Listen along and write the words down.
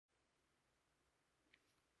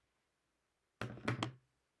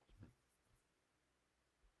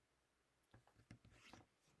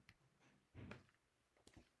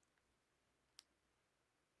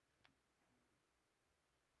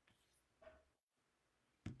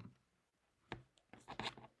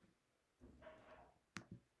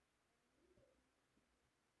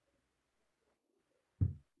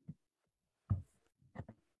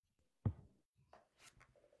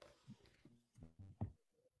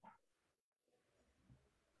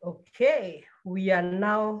Okay, we are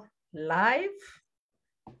now live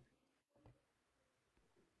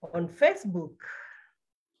on Facebook.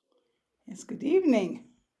 Yes, good evening.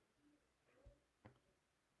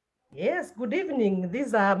 Yes, good evening. This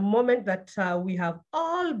is a moment that we have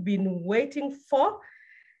all been waiting for.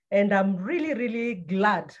 And I'm really, really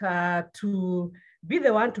glad to be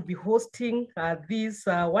the one to be hosting these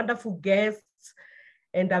wonderful guests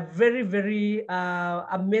and a very, very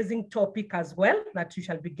amazing topic as well that you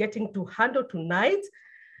shall be getting to handle tonight.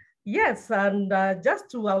 Yes, and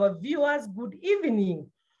just to our viewers, good evening.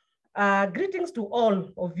 Greetings to all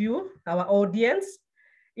of you, our audience.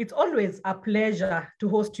 It's always a pleasure to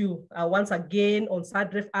host you once again on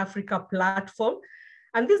SADREF Africa platform.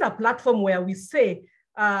 And this is a platform where we say,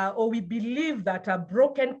 or we believe that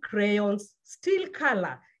broken crayons still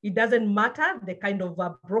color. It doesn't matter the kind of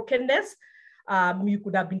brokenness. You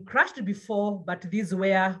could have been crushed before, but this is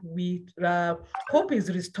where we hope is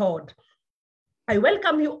restored. I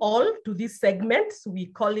welcome you all to this segment. We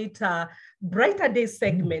call it a Brighter Day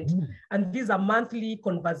segment. And this is a monthly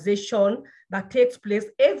conversation that takes place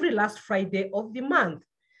every last Friday of the month.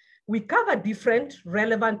 We cover different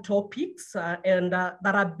relevant topics that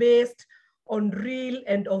are based on real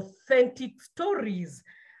and authentic stories.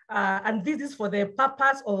 And this is for the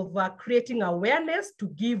purpose of creating awareness, to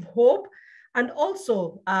give hope, and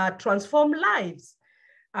also transform lives.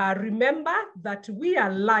 Remember that we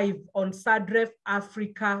are live on SADREF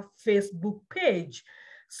Africa Facebook page.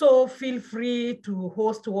 So feel free to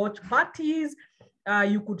host watch parties.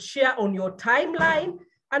 You could share on your timeline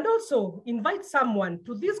and also invite someone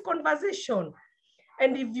to this conversation.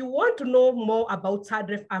 And if you want to know more about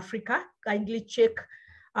SADREF Africa, kindly check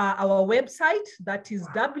our website, that is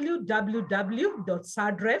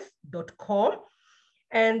www.sadref.com.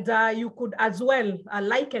 And you could as well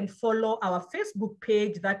like and follow our Facebook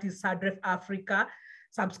page, that is SADREF Africa.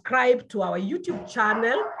 Subscribe to our YouTube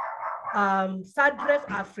channel, SADREF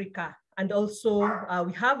Africa. And also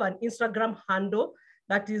we have an Instagram handle,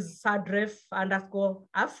 that is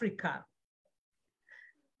SADREF_Africa.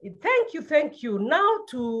 Thank you. Now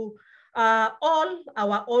to all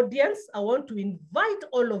our audience, I want to invite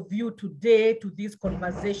all of you today to this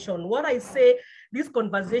conversation. What I say, this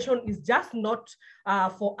conversation is just not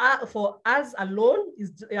for us alone.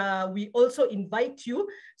 We also invite you.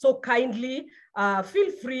 So kindly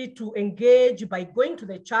feel free to engage by going to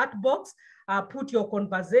the chat box, put your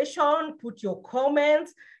conversation, put your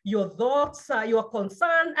comments, your thoughts, your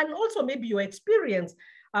concern, and also maybe your experience.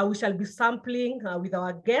 We shall be sampling with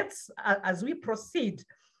our guests as we proceed.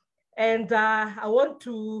 And I want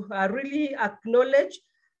to really acknowledge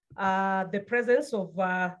the presence of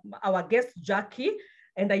our guest, Jackie.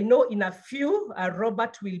 And I know in a few,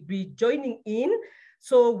 Robert will be joining in.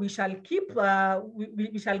 So we shall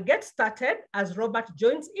we shall get started as Robert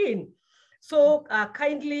joins in. So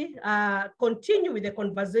kindly continue with the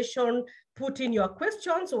conversation, put in your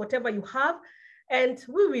questions or whatever you have, and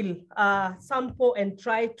we will sample and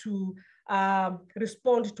try to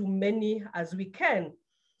respond to many as we can.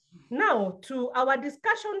 Now, to our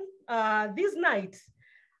discussion this night,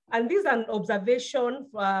 and this is an observation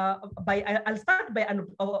I'll start by an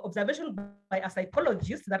observation by a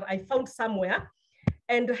psychologist that I found somewhere.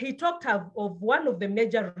 And he talked of one of the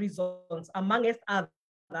major reasons, amongst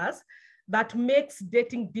others, that makes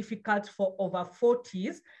dating difficult for over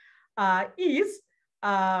 40s is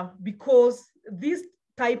because this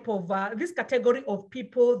category of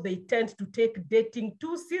people, they tend to take dating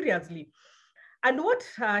too seriously. And what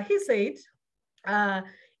he said,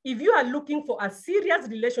 if you are looking for a serious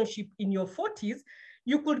relationship in your 40s,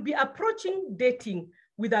 you could be approaching dating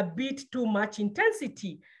with a bit too much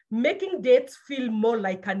intensity, making dates feel more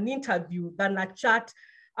like an interview than a chat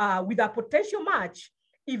with a potential match.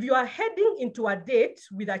 If you are heading into a date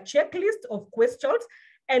with a checklist of questions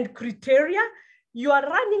and criteria, you are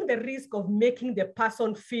running the risk of making the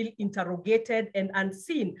person feel interrogated and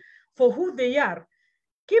unseen for who they are.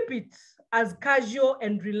 Keep it as casual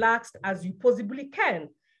and relaxed as you possibly can.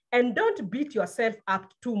 And don't beat yourself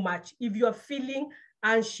up too much if you're feeling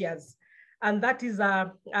anxious. And that is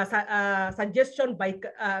a suggestion by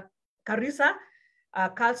Carissa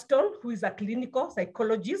Carlston, who is a clinical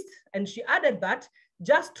psychologist. And she added that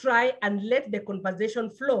just try and let the conversation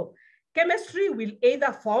flow. Chemistry will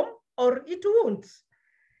either form or it won't.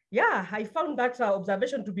 Yeah, I found that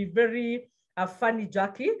observation to be very funny,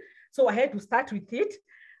 Jackie. So I had to start with it.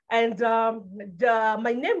 And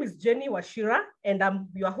my name is Jenny Wachira, and I'm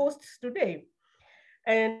your host today.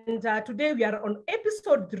 And today we are on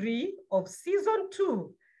episode 3 of season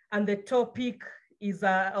 2. And the topic is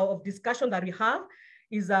of discussion that we have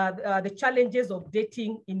is the challenges of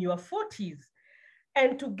dating in your 40s.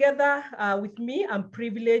 And together with me, I'm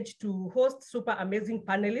privileged to host super amazing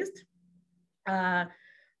panelists,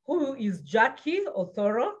 who is Jackie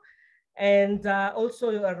Othoro, and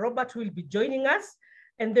also Robert will be joining us,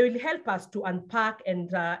 and they will help us to unpack and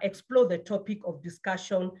explore the topic of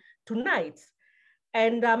discussion tonight.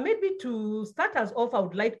 And maybe to start us off, I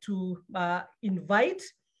would like to invite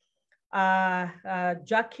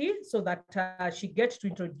Jackie so that she gets to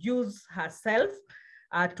introduce herself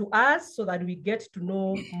to us so that we get to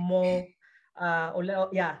know more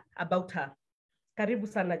about her. Karibu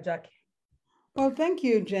sana, Jackie. Well, thank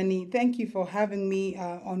you, Jenny. Thank you for having me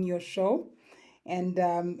on your show. And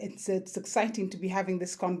it's exciting to be having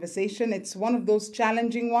this conversation. It's one of those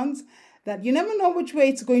challenging ones that you never know which way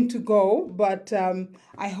it's going to go, but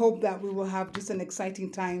I hope that we will have just an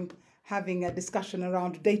exciting time having a discussion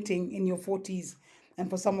around dating in your 40s and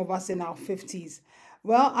for some of us in our 50s.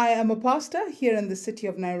 Well, I am a pastor here in the city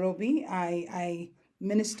of Nairobi. I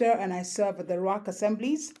minister and I serve at the Ruach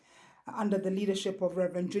Assemblies under the leadership of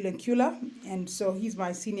Reverend Julian Kula, and so he's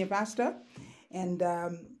my senior pastor, and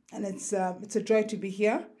it's a joy to be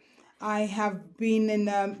here. I have been in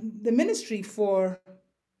the ministry for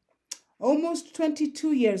almost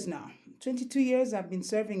 22 years now. 22 years I've been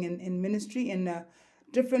serving in ministry in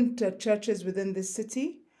different churches within this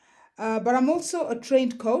city. But I'm also a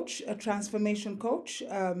trained coach, a transformation coach.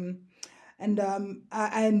 And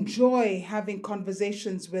I enjoy having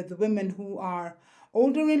conversations with women who are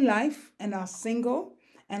older in life and are single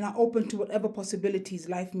and are open to whatever possibilities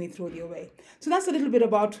life may throw your way. So that's a little bit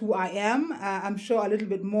about who I am. I'm sure a little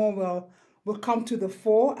bit more will come to the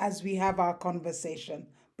fore as we have our conversation.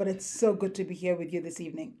 But it's so good to be here with you this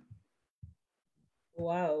evening.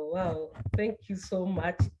 Wow. Thank you so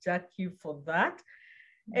much, Jackie, for that.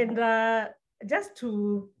 And just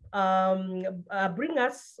to bring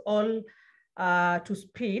us all to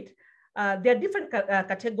speed, there are different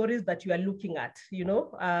categories that you are looking at,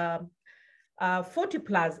 40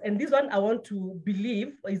 plus. And this one I want to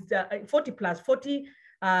believe is 40 plus, 40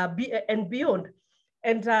 and beyond.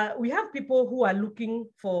 And we have people who are looking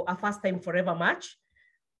for a first time forever match.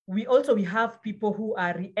 We have people who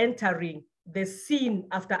are re-entering the scene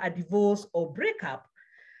after a divorce or breakup.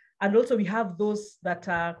 And also we have those that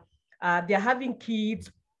they're having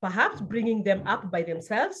kids, perhaps bringing them up by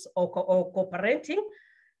themselves or co-parenting,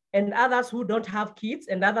 and others who don't have kids,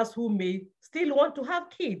 and others who may still want to have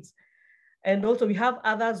kids. And also we have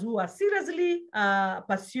others who are seriously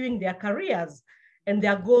pursuing their careers and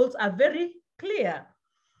their goals are very clear.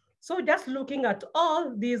 So just looking at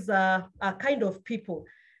all these kind of people,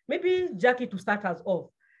 maybe Jackie, to start us off,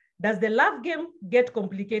 does the love game get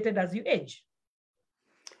complicated as you age?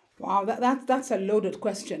 Wow, that's a loaded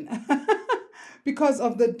question because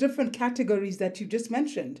of the different categories that you just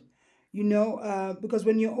mentioned. Because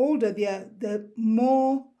when you're older, the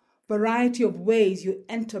more variety of ways you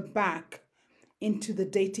enter back into the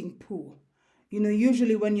dating pool.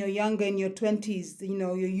 Usually when you're younger in your 20s,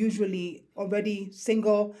 you're usually already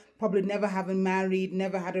single, probably never having married,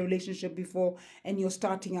 never had a relationship before, and you're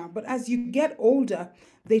starting out. But as you get older,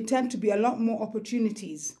 they tend to be a lot more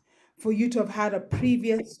opportunities for you to have had a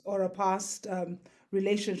previous or a past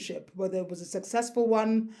relationship, whether it was a successful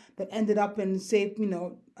one that ended up in, say,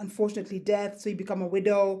 unfortunately death, so you become a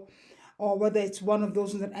widow, or whether it's one of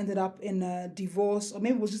those that ended up in a divorce, or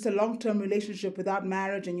maybe it was just a long-term relationship without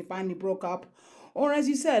marriage and you finally broke up, or as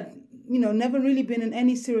you said, never really been in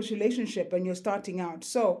any serious relationship and you're starting out.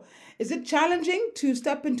 So is it challenging to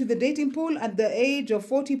step into the dating pool at the age of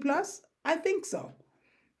 40 plus? I think so.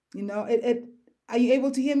 Are you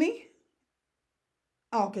able to hear me?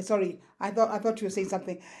 Oh, okay, sorry. I thought you were saying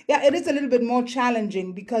something. Yeah, it is a little bit more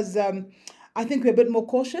challenging because I think we're a bit more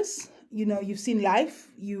cautious. You've seen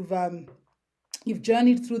life. You've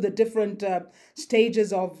journeyed through the different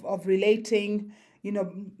stages of relating.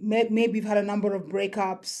 Maybe you've had a number of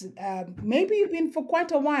breakups. Maybe you've been for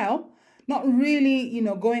quite a while not really,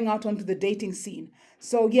 going out onto the dating scene.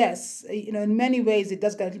 So yes, in many ways it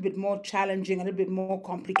does get a little bit more challenging, a little bit more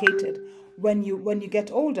complicated when you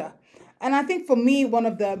get older. And I think for me, one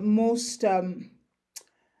of the most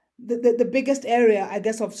the biggest area, I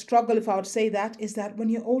guess, of struggle, if I would say that, is that when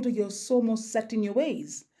you're older, you're so more set in your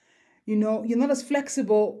ways. You're not as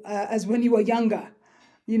flexible as when you were younger.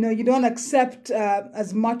 You don't accept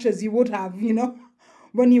as much as you would have,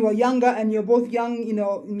 when you were younger and you're both young, in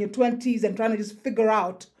your 20s and trying to just figure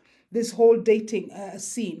out this whole dating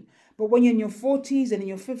scene. But when you're in your 40s and in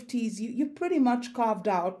your 50s, you pretty much carved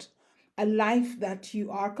out a life that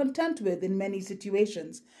you are content with in many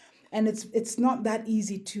situations. And it's not that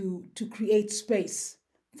easy to create space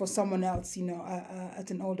for someone else,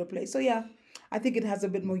 at an older place. So yeah, I think it has a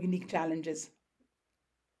bit more unique challenges.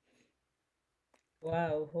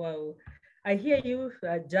 Wow, wow. I hear you,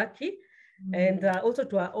 Jackie. And Mm. also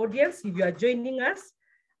to our audience, if you are joining us,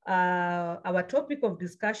 our topic of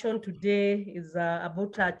discussion today is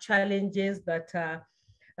about challenges that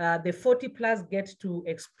the 40 plus get to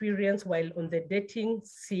experience while on the dating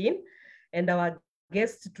scene. And our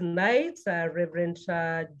guests tonight are Reverend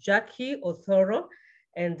Jackie Othoro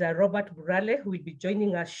and Robert Burale, who will be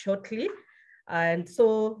joining us shortly. And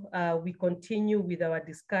so we continue with our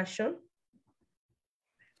discussion.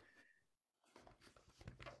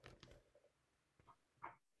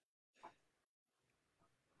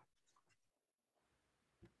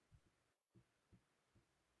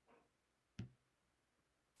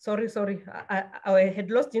 Sorry. I had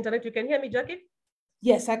lost internet. You can hear me, Jackie?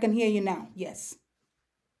 Yes, I can hear you now. Yes.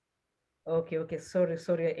 Okay.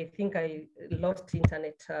 Sorry. I think I lost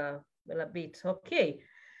internet a bit. Okay.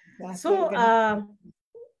 That's very So, good.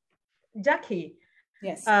 Jackie,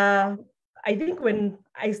 Yes. uh, I think when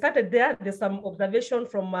I started there's some observation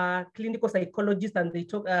from a clinical psychologist, and they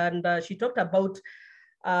talk, and she talked about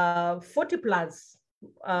 40 plus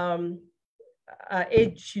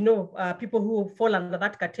age, people who fall under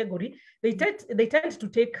that category. They tend to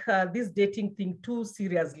take this dating thing too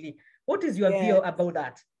seriously. What is your view Yeah. about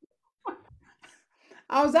that?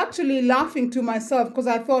 I was actually laughing to myself because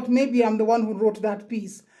I thought maybe I'm the one who wrote that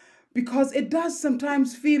piece. Because it does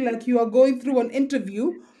sometimes feel like you are going through an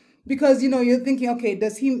interview because you're thinking, okay,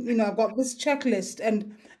 does he, I've got this checklist.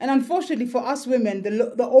 And unfortunately for us women,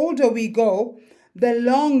 the older we go, the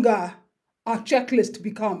longer our checklist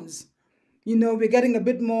becomes. We're getting a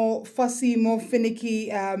bit more fussy, more finicky,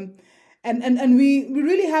 and we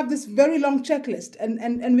really have this very long checklist,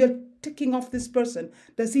 and we're ticking off this person.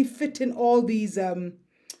 Does he fit in all these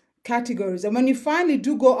categories? And when you finally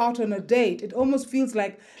do go out on a date, it almost feels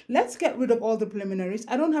like, let's get rid of all the preliminaries.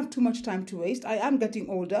 I don't have too much time to waste. I am getting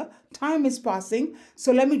older. Time is passing.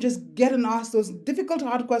 So let me just get and ask those difficult,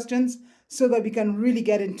 hard questions so that we can really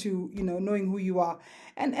get into, knowing who you are.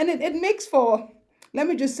 And it makes for, let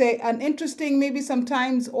me just say, an interesting, maybe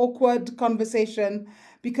sometimes awkward conversation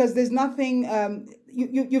because there's nothing,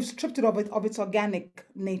 you've stripped it of its organic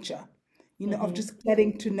nature, of Mm-hmm. just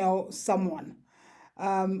getting to know someone.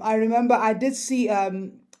 I remember I did see a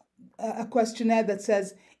questionnaire that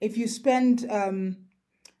says if you spend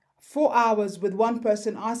 4 hours with one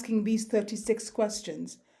person asking these 36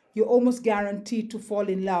 questions, you're almost guaranteed to fall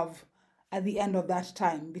in love at the end of that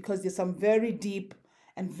time because there's some very deep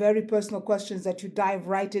and very personal questions that you dive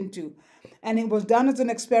right into. And it was done as an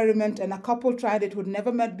experiment, and a couple tried it who'd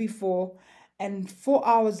never met before. And 4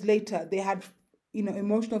 hours later, they had,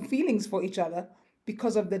 emotional feelings for each other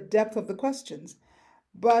because of the depth of the questions.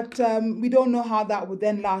 But we don't know how that would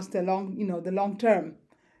then last the long term.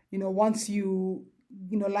 Once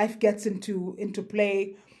life gets into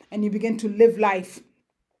play and you begin to live life,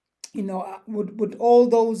 would all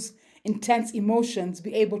those intense emotions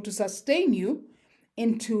be able to sustain you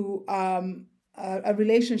into a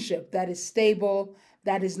relationship that is stable,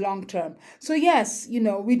 that is long term? So yes,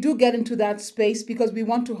 we do get into that space because we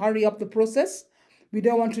want to hurry up the process. We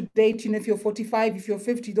don't want to date, if you're 45, if you're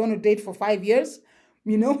 50, you don't want to date for 5 years.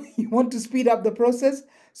 You want to speed up the process.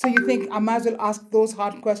 So you think I might as well ask those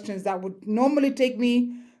hard questions that would normally take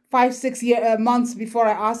me 5, 6 months before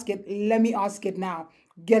I ask it. Let me ask it now,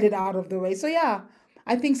 get it out of the way. So yeah,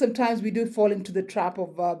 I think sometimes we do fall into the trap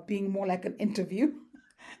of being more like an interview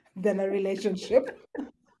than a relationship.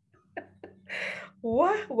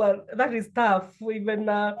 Well, that is tough. Even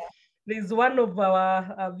there's one of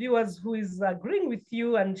our viewers who is agreeing with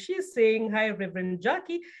you, and she's saying, "Hi, Reverend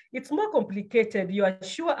Jackie. It's more complicated. You are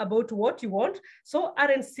sure about what you want, so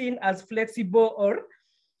aren't seen as flexible or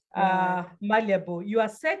Right. malleable. You are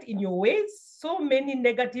set in your ways. So many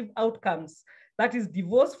negative outcomes. That is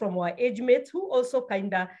divorce from our age mates who also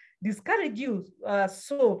kind of discourage you.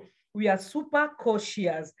 So we are super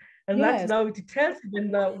cautious." And that Yes, now it tells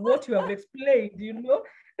even what you have explained.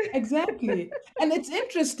 exactly. And it's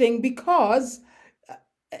interesting because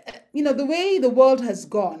the way the world has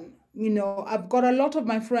gone, I've got a lot of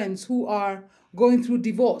my friends who are going through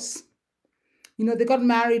divorce. They got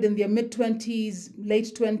married in their mid 20s,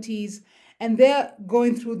 late 20s, and they're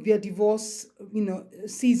going through their divorce,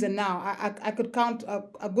 season now. I could count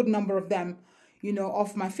a good number of them,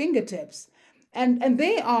 off my fingertips. And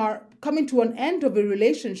they are coming to an end of a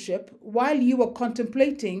relationship while you are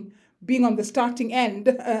contemplating being on the starting end,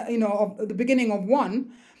 of the beginning of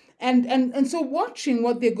one. And so watching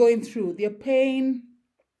what they're going through, their pain,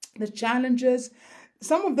 the challenges,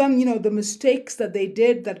 some of them, the mistakes that they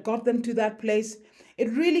did that got them to that place, it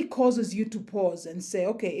really causes you to pause and say,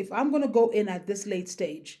 okay, if I'm going to go in at this late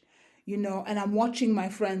stage, you know, and I'm watching my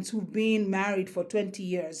friends who've been married for 20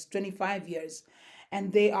 years, 25 years,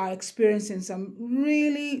 and they are experiencing some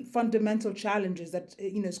really fundamental challenges that,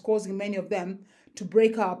 you know, is causing many of them to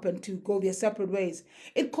break up and to go their separate ways.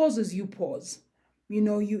 It causes you pause. You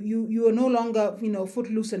know, you are no longer, you know,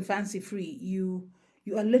 footloose and fancy free. You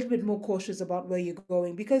are a little bit more cautious about where you're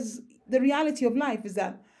going, because the reality of life is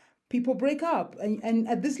that people break up, and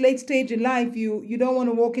at this late stage in life, you don't want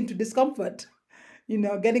to walk into discomfort, you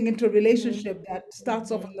know, getting into a relationship that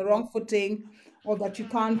starts off on the wrong footing, or that you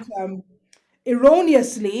can't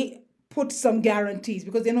erroneously put some guarantees,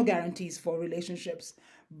 because there are no guarantees for relationships.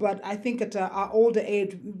 But I think at our older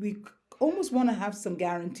age, we almost want to have some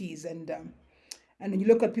guarantees. And then you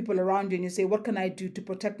look at people around you and you say, what can I do to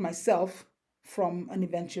protect myself from an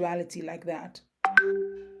eventuality like that?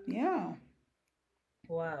 Yeah.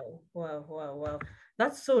 Wow, wow, wow, wow.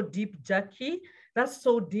 That's so deep, Jackie. That's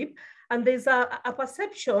so deep. And there's a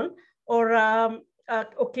perception, or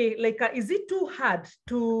okay, like, is it too hard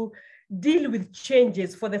to deal with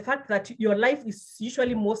changes for the fact that your life is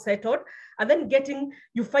usually more settled, and then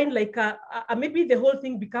you find like maybe the whole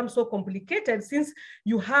thing becomes so complicated since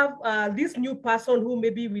you have this new person who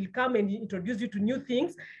maybe will come and introduce you to new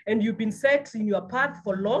things, and you've been set in your path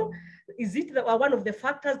for long. Is it one of the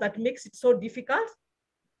factors that makes it so difficult?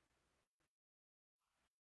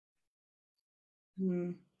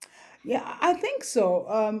 Yeah, I think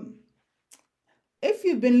so. If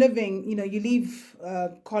you've been living, you know, you leave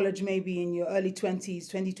college maybe in your early 20s,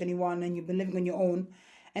 2021, and you've been living on your own,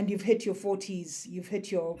 and you've hit your 40s, you've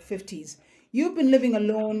hit your 50s, you've been living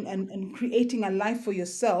alone and creating a life for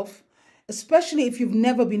yourself, especially if you've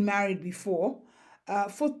never been married before,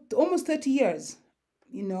 for almost 30 years.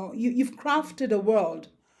 You know, you've crafted a world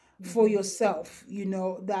for yourself, you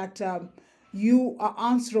know, that you are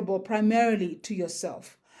answerable primarily to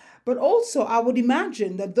yourself. But also, I would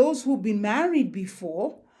imagine that those who've been married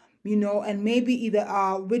before, you know, and maybe either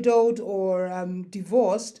are widowed or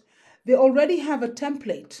divorced, they already have a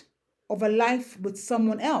template of a life with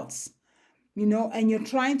someone else, you know, and you're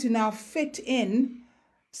trying to now fit in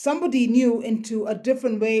somebody new into a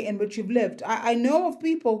different way in which you've lived. I know of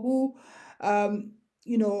people who,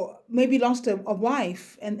 you know, maybe lost a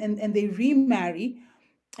wife, and they remarry,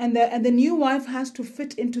 and the new wife has to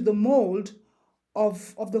fit into the mold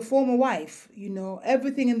of the former wife. You know,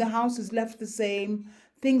 everything in the house is left the same,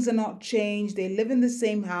 things are not changed, they live in the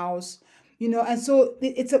same house, you know, and so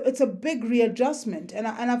it's a big readjustment.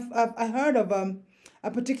 I've heard of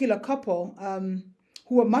a particular couple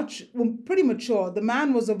who were pretty mature. The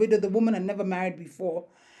man was a widow, the woman had never married before,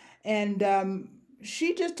 and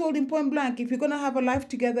she just told him point blank, if you're going to have a life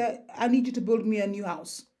together, I need you to build me a new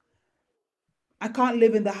house. I can't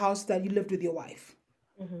live in the house that you lived with your wife.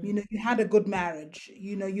 You know, you had a good marriage,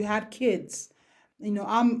 you know, you had kids. You know,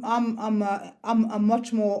 I'm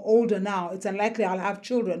much more older now, it's unlikely I'll have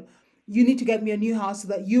children. You need to get me a new house so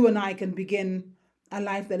that you and I can begin a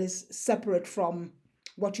life that is separate from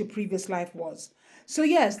what your previous life was. So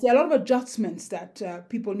yes, there are a lot of adjustments that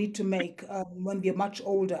people need to make when we're much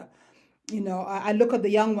older. You know, I look at the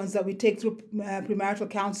young ones that we take through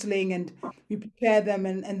premarital counseling, and we prepare them,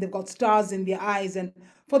 and they've got stars in their eyes, and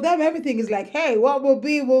for them everything is like, hey, what will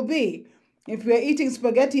be will be. If we're eating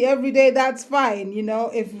spaghetti every day, that's fine. You know,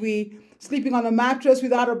 if we sleeping on a mattress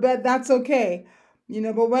without a bed, that's okay. You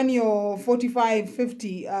know, but when you're 45, 50,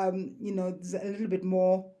 you know, there's a little bit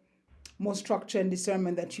more structure and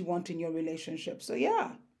discernment that you want in your relationship. So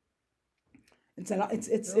yeah, it's a lot.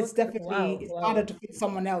 It's definitely, Wow, it's harder wow, to fit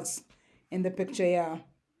someone else in the picture. Yeah.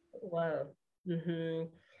 wow.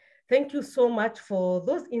 Thank you so much for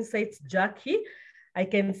those insights, Jackie. I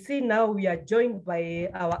can see now we are joined by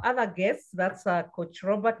our other guest. That's Coach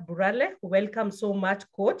Robert Burale. Welcome so much,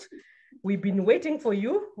 Coach. We've been waiting for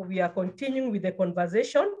you. We are continuing with the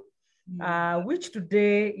conversation, which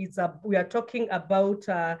today is we are talking about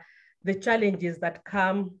the challenges that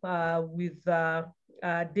come with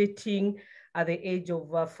dating at the age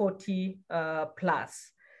of 40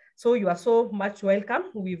 plus. So you are so much welcome.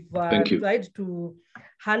 We've tried to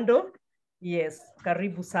handle. Yes,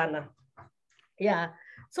 karibu sana. Yeah.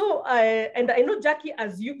 So, and I know, Jackie,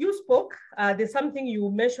 as you spoke, there's something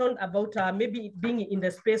you mentioned about maybe being in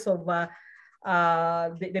the space of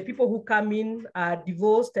the people who come in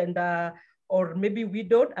divorced and or maybe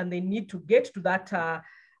widowed, and they need to get to that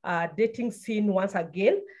dating scene once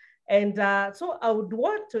again. And so I would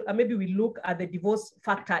want to, maybe we look at the divorce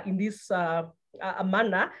factor in this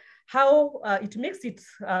manner, how it makes it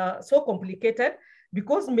so complicated,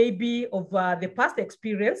 because maybe of the past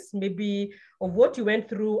experience, maybe of what you went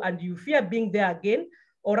through, and you fear being there again,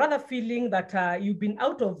 or rather feeling that you've been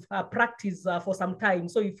out of practice for some time.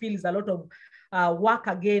 So you feel it's a lot of work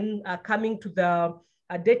again coming to the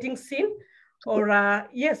dating scene, or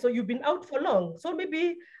so you've been out for long. So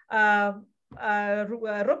maybe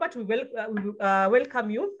Robert, we will welcome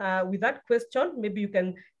you with that question. Maybe you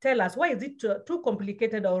can tell us, why is it too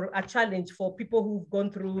complicated or a challenge for people who've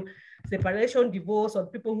gone through separation, divorce, or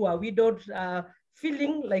people who are widowed,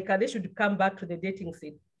 feeling like they should come back to the dating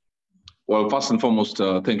scene? Well, first and foremost,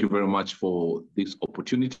 thank you very much for this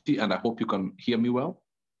opportunity, and I hope you can hear me well.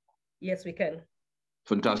 Yes, we can.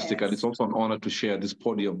 Fantastic. Yes. And it's also an honor to share this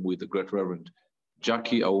podium with the great Reverend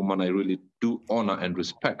Jackie, a woman I really do honor and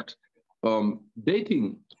respect.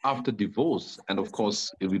 Dating after divorce, and of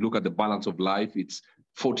course, if we look at the balance of life, it's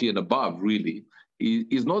 40 and above, really,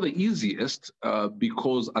 is not the easiest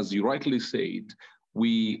because, as you rightly said,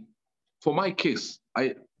 for my case,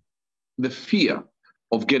 the fear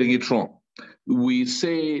of getting it wrong. We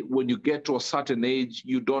say when you get to a certain age,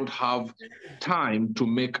 you don't have time to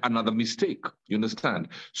make another mistake, you understand?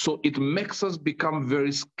 So it makes us become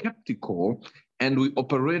very skeptical, and we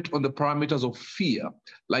operate on the parameters of fear.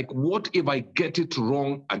 Like, what if I get it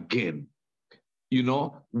wrong again? You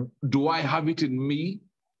know, do I have it in me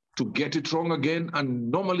to get it wrong again? And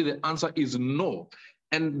normally the answer is no.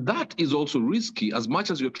 And that is also risky. As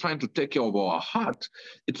much as you're trying to take care of our heart,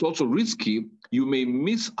 it's also risky. You may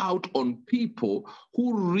miss out on people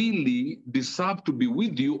who really deserve to be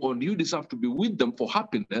with you, or you deserve to be with them for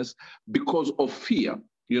happiness because of fear.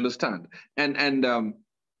 You understand? And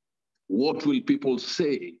what will people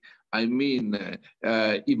say? I mean,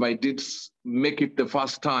 if I did make it the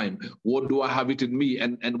first time, what do I have it in me?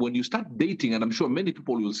 And when you start dating, and I'm sure many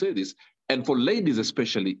people will say this, and for ladies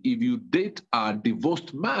especially, if you date a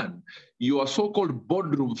divorced man, your so-called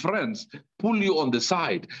boardroom friends pull you on the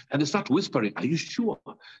side and they start whispering, are you sure?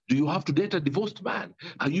 Do you have to date a divorced man?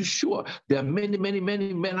 Are you sure? There are many, many,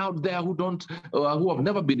 many men out there who have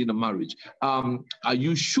never been in a marriage. Are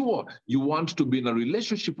you sure you want to be in a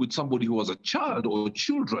relationship with somebody who has a child or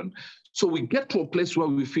children? So we get to a place where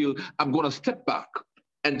we feel, I'm going to step back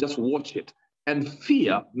and just watch it. And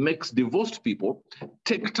fear makes divorced people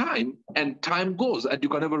take time, and time goes, and you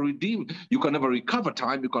can never recover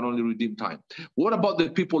time, you can only redeem time. What about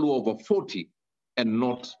the people who are over 40 and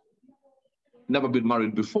never been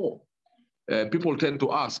married before? People tend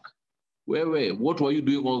to ask, wait, what were you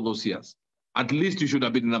doing all those years? At least you should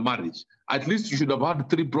have been in a marriage. At least you should have had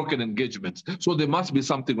 3 broken engagements. So there must be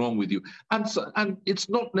something wrong with you. And it's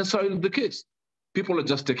not necessarily the case. People are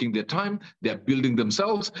just taking their time. They're building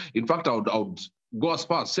themselves. In fact, I would go as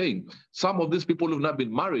far as saying some of these people who have not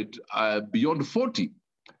been married beyond 40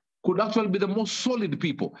 could actually be the most solid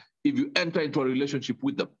people if you enter into a relationship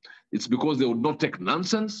with them. It's because they would not take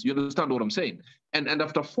nonsense. You understand what I'm saying? And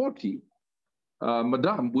after 40,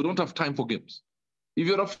 madam, we don't have time for games. If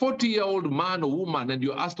you're a 40-year-old man or woman and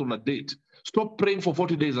you're asked on a date, stop praying for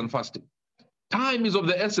 40 days and fasting. Time is of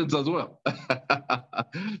the essence as well.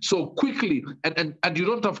 So quickly, and you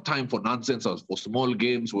don't have time for nonsense or for small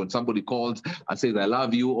games when somebody calls and says, I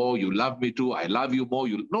love you, or you love me too, I love you more.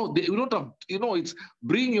 You don't have, it's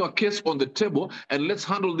bring your case on the table and let's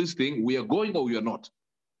handle this thing. We are going or we are not.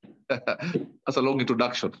 That's a long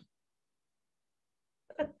introduction.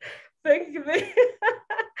 Thank you.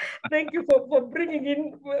 Thank you for bringing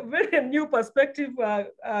in a very new perspective,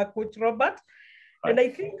 Coach Robert. And I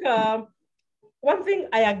think one thing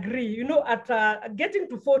I agree, at getting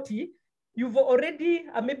to 40, you've already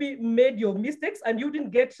maybe made your mistakes and you didn't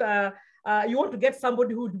get, you want to get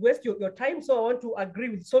somebody who would waste your time. So I want to agree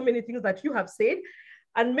with so many things that you have said.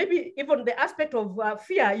 And maybe even the aspect of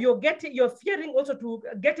fear, you're fearing also to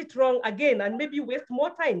get it wrong again and maybe waste more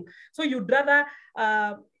time. So you'd rather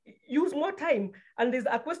use more time. And there's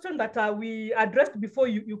a question that we addressed before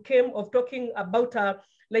you came of talking about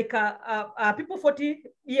people 40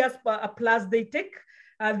 years plus, they take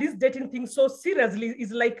this dating thing so seriously.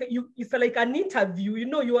 It's like an interview,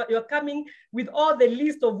 you're coming with all the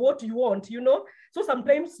list of what you want, So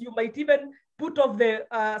sometimes you might even put off the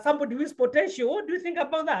somebody who is potential. What do you think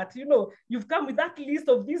about that? You've come with that list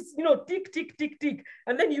of this, tick, tick, tick, tick.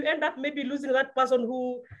 And then you end up maybe losing that person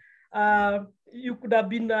who you could have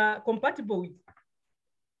been compatible with.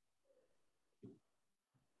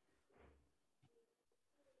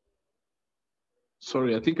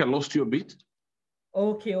 Sorry, I think I lost you a bit.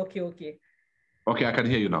 Okay. Okay, I can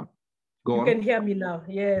hear you now. Go on. You can hear me now,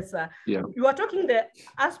 yes. Yeah. You were talking the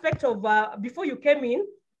aspect of, before you came in,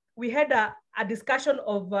 we had a discussion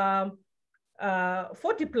of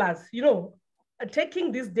 40 plus,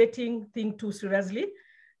 taking this dating thing too seriously,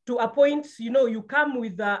 to a point, you come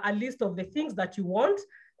with a list of the things that you want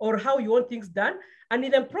or how you want things done. And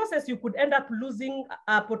in the process, you could end up losing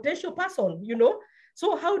a potential person, you know?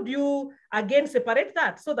 So how do you, again, separate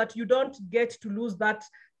that so that you don't get to lose that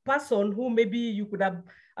person who maybe you could have,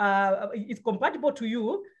 is compatible to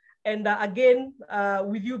you, and again,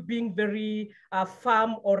 with you being very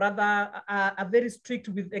firm, or rather very strict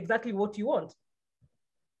with exactly what you want?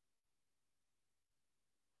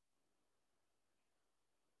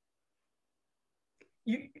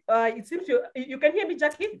 It seems you can hear me,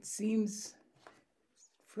 Jackie? It seems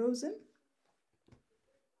frozen.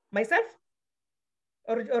 Myself?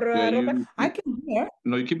 Or Yeah, Robert? I can hear.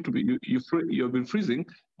 No, you keep to be you've been freezing,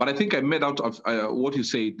 but I think I made out of what you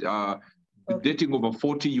said. Okay. Dating over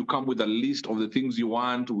 40, you come with a list of the things you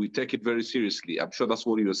want. We take it very seriously. I'm sure that's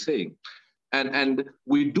what you're saying, and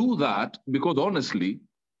we do that because honestly,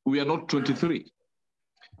 we are not 23.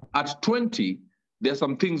 At 20, there are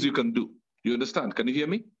some things you can do. You understand? Can you hear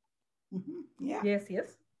me? Mm-hmm. Yeah. Yes,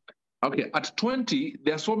 yes. Okay. At 20,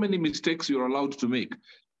 there are so many mistakes you're allowed to make.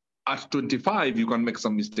 At 25, you can make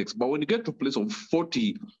some mistakes, but when you get to a place of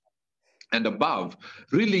 40 and above,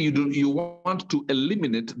 really you want to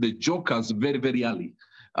eliminate the jokers very, very early.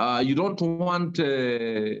 You don't want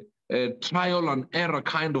a trial and error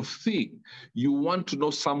kind of thing. You want to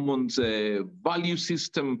know someone's value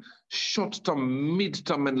system, short-term,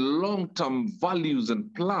 mid-term, and long-term values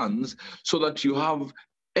and plans, so that you have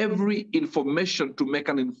every information to make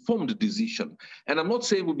an informed decision. And I'm not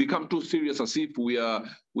saying we become too serious as if we are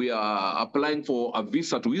applying for a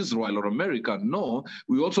visa to Israel or America. No,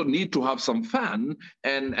 we also need to have some fun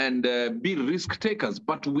and be risk takers,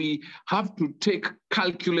 but we have to take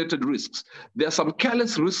calculated risks. There are some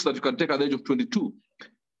careless risks that you can take at the age of 22.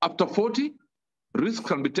 After 40, risks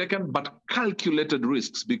can be taken, but calculated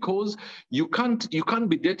risks, because you can't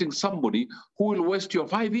be dating somebody who will waste your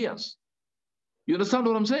 5 years. You understand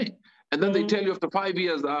what I'm saying? And then they tell you after 5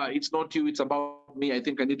 years, it's not you, it's about me, I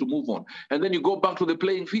think I need to move on. And then you go back to the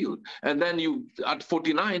playing field. And then you, at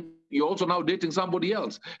 49, you're also now dating somebody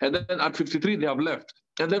else. And then at 53, they have left.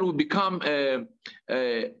 And then we become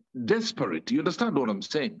desperate. You understand what I'm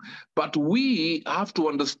saying? But we have to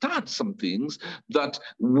understand some things, that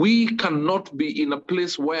we cannot be in a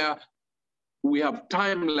place where we have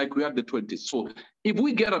time like we had the 20s. So if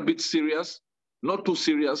we get a bit serious, not too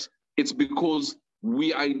serious, it's because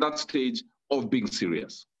we are in that stage of being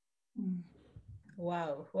serious.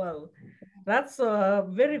 Wow, wow. That's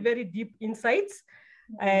very, very deep insights.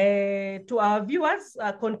 To our viewers,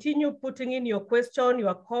 continue putting in your question,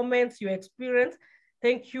 your comments, your experience.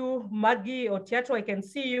 Thank you, Maggie Otiato. I can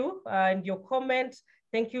see you and your comment.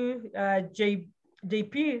 Thank you,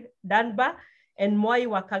 JP Danba and Mwai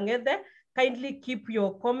Wakangede. Kindly keep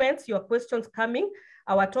your comments, your questions coming.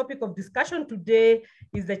 Our topic of discussion today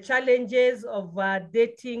is the challenges of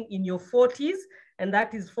dating in your 40s, and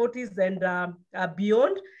that is 40s and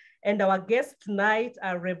beyond. And our guests tonight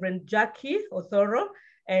are Reverend Jackie Othoro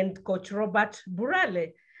and Coach Robert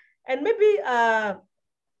Burale. And maybe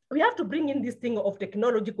we have to bring in this thing of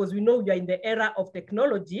technology, because we know we are in the era of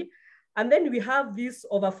technology. And then we have these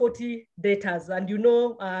over 40 daters, and you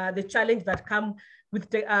know the challenge that come with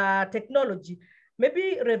technology.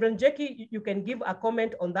 Maybe Reverend Jackie, you can give a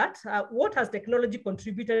comment on that. What has technology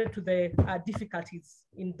contributed to the difficulties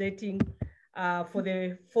in dating for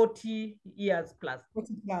the 40 years plus?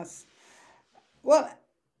 40 plus. Well,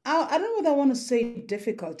 I don't know whether I want to say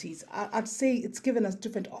difficulties. I'd say it's given us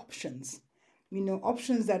different options. You know,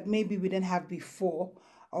 options that maybe we didn't have before,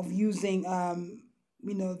 of using,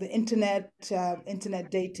 you know, the internet,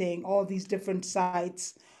 internet dating, all these different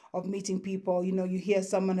sites of meeting people. You know, you hear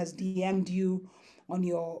someone has DM'd you on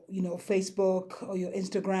your, you know, Facebook or your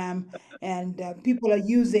Instagram, and people are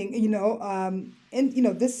using, you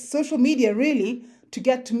know, this social media really to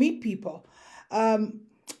get to meet people.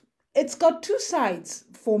 It's got two sides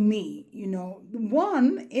for me, you know.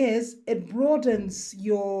 One is it broadens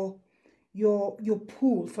your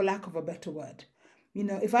pool, for lack of a better word. You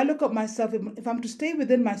know, if I look at myself, if I'm to stay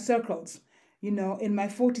within my circles, you know, in my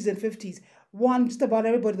 40s and 50s, just about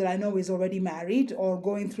everybody that I know is already married or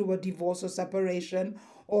going through a divorce or separation,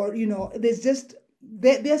 or, you know,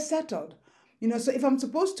 they're settled. You know, so if I'm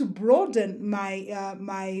supposed to broaden my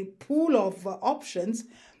my pool of options,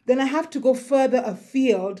 then I have to go further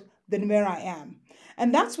afield than where I am.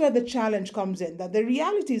 And that's where the challenge comes in, that the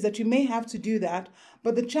reality is that you may have to do that,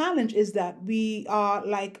 but the challenge is that we are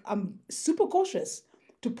like, I'm super cautious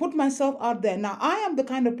to put myself out there. Now, I am the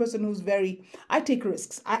kind of person who's I take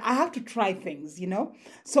risks. I have to try things, you know.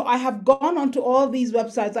 So I have gone onto all these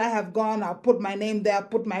websites. I've put my name there,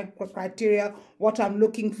 put my criteria, what I'm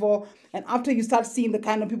looking for. And after you start seeing the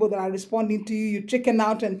kind of people that are responding to you, you chicken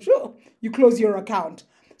out and sure, you close your account.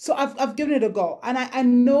 So I've given it a go. And I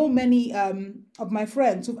know many of my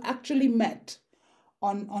friends who've actually met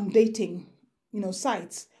on dating,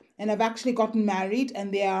 sites, and have actually gotten married,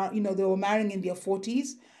 and they are, they were marrying in their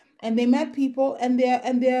 40s, and they met people, and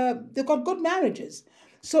they've got good marriages.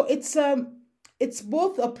 So it's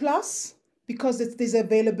both a plus because there's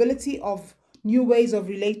availability of new ways of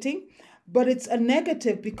relating, but it's a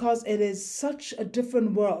negative because it is such a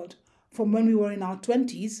different world from when we were in our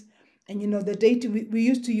 20s. And the dating, we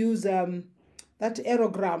used to use that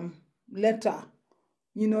aerogram letter,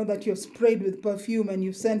 that you've sprayed with perfume and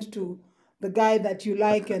you sent to the guy that you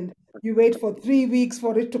like, and you wait for 3 weeks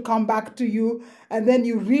for it to come back to you, and then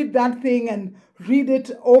you read that thing and read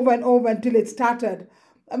it over and over until it's started.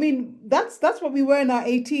 I mean, that's what we were in our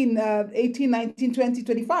 18, 19, 20,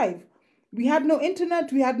 25. We had no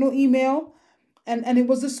internet, we had no email, and it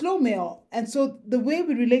was a slow mail. And so the way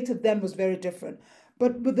we related then was very different.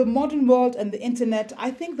 But with the modern world and the internet, I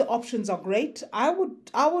think the options are great. I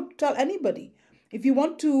would tell anybody, if you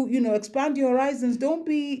want to, expand your horizons, don't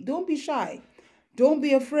be shy. Don't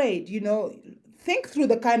be afraid, think through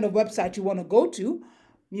the kind of website you want to go to,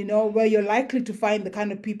 where you're likely to find the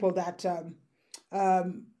kind of people that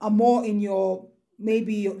are more in your,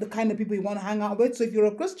 maybe the kind of people you want to hang out with. So if you're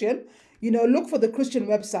a Christian, look for the Christian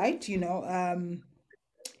website,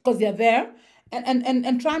 because they're there,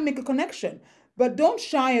 and try and make a connection. But don't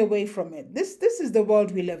shy away from it. This is the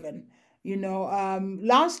world we live in.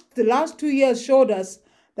 The last 2 years showed us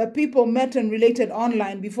that people met and related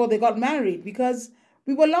online before they got married because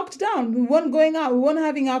we were locked down. We weren't going out. We weren't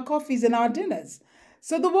having our coffees and our dinners.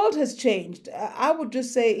 So the world has changed. I would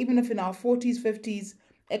just say, even if in our 40s, 50s,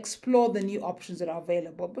 explore the new options that are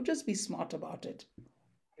available, but just be smart about it.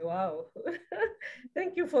 Wow.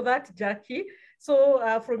 Thank you for that, Jackie.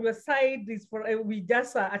 So from your side, we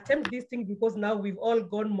just attempt this thing because now we've all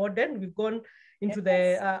gone modern. We've gone into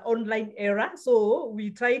the online era. So we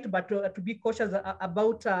try to be cautious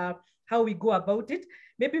about how we go about it.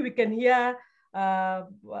 Maybe we can hear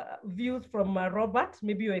views from Robert,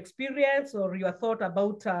 maybe your experience or your thought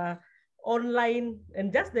about online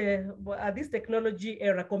and just this technology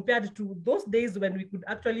era compared to those days when we could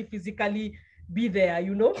actually physically be there,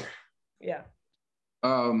 Yeah.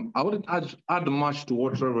 I wouldn't add much to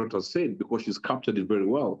what Reverend has said because she's captured it very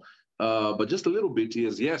well. But just a little bit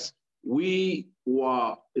is, yes, we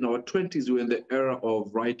were in our 20s, we were in the era of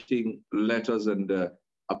writing letters and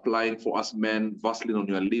applying for us men, Vaseline on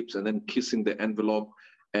your lips, and then kissing the envelope,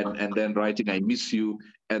 and then writing, I miss you,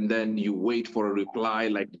 and then you wait for a reply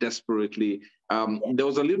like desperately. There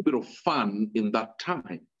was a little bit of fun in that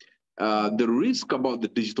time. The risk about the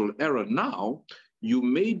digital era now, you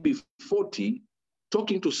may be 40,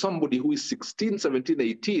 talking to somebody who is 16, 17,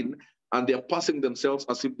 18, and they're passing themselves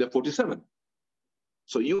as if they're 47.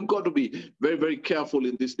 So you've got to be very, very careful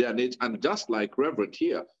in this day and age. And just like Reverend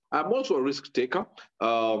here, I'm also a risk taker.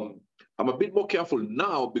 I'm a bit more careful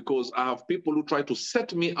now because I have people who try to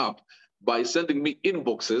set me up by sending me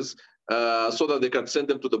inboxes so that they can send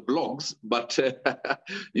them to the blogs. But,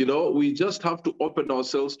 we just have to open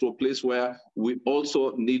ourselves to a place where we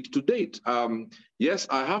also need to date. Yes,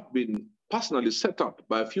 I have been personally set up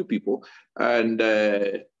by a few people, and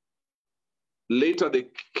later they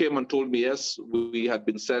came and told me, yes, we had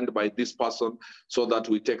been sent by this person, so that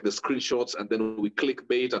we take the screenshots and then we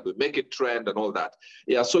clickbait and we make it trend and all that.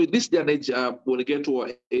 Yeah, so in this day and age, when we get to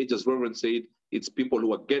our age, as Reverend said, it's people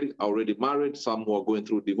who are already married, some who are going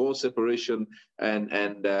through divorce, separation,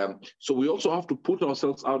 and so we also have to put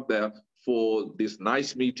ourselves out there for these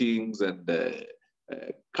nice meetings and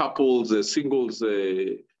couples, singles,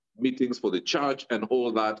 meetings for the church and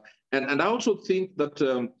all that. And I also think that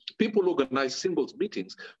people organize singles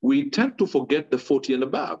meetings. We tend to forget the 40 and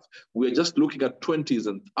above. We're just looking at 20s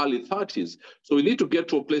and early 30s. So we need to get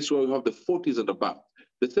to a place where we have the 40s and above,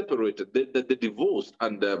 the separated, the divorced,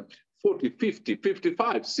 and 40, 50,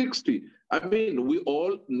 55, 60. I mean, we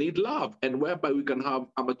all need love, and whereby we can have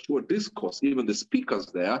a mature discourse. Even the speakers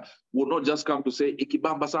there will not just come to say,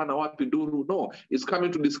 ikibamba sana wapi nduru. No, it's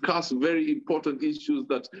coming to discuss very important issues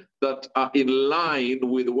that are in line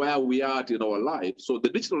with where we are in our life. So the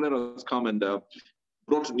digital era has come and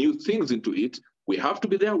brought new things into it. We have to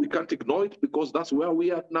be there. We can't ignore it because that's where we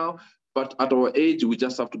are now. But at our age, we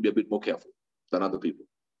just have to be a bit more careful than other people.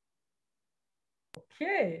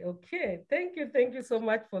 Okay. Thank you so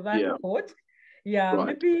much for that quote. Yeah,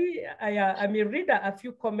 right. Maybe I may read a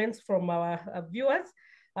few comments from our viewers.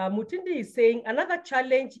 Mutindi is saying, another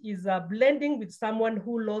challenge is blending with someone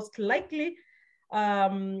who likely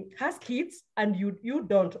has kids and you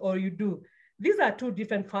don't, or you do. these are two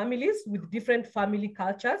different families with different family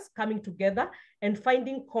cultures coming together, and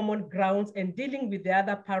finding common grounds and dealing with the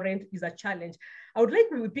other parent is a challenge. I would like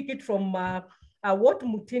to pick it from what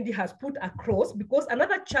Mutindi has put across, because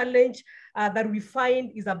another challenge that we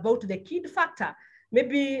find is about the kid factor.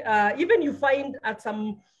 Maybe even you find at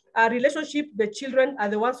some relationship, the children are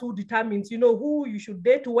the ones who determines, who you should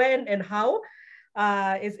date when and how,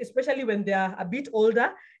 especially when they are a bit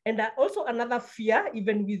older. And also another fear,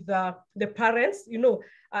 even with the parents,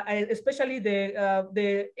 especially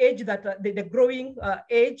the age that the growing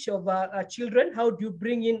age of children. How do you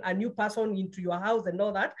bring in a new person into your house and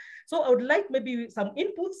all that? So I would like maybe some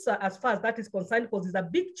inputs as far as that is concerned, because it's a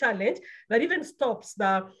big challenge that even stops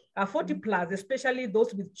the 40 plus, especially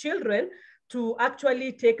those with children, to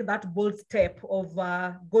actually take that bold step of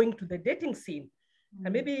going to the dating scene.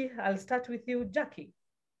 And maybe I'll start with you, Jackie.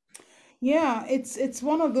 Yeah, it's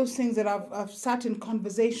one of those things that I've sat in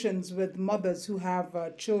conversations with mothers who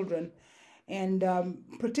have children, and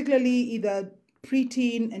particularly either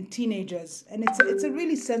preteen and teenagers, and it's a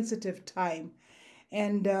really sensitive time.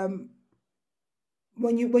 And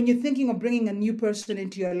when you're thinking of bringing a new person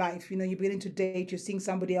into your life, you're beginning to date, you're seeing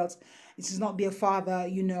somebody else, this is not their father,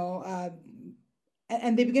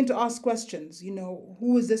 and they begin to ask questions,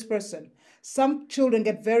 who is this person? Some children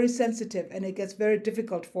get very sensitive, and it gets very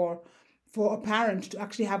difficult for a parent to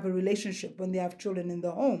actually have a relationship when they have children in the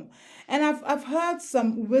home. And I've heard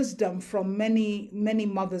some wisdom from many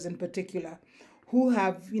mothers in particular, who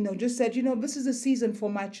have just said, this is a season for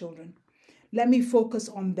my children. Let me focus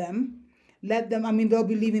on them. Let them, they'll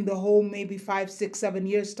be leaving the home maybe 5, 6, 7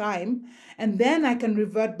 years time, and then I can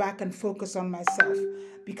revert back and focus on myself,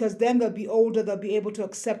 because then they'll be older, they'll be able to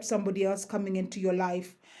accept somebody else coming into your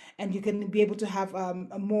life, and you can be able to have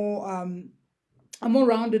a more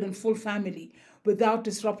rounded and full family without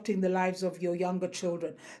disrupting the lives of your younger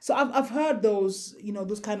children. So I've heard those,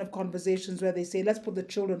 those kind of conversations where they say, let's put the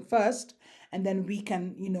children first, and then we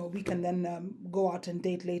can then go out and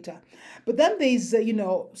date later. But then there's,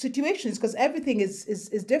 situations, because everything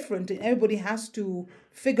is different, and everybody has to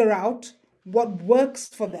figure out what works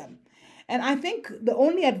for them. And I think the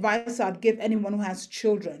only advice I'd give anyone who has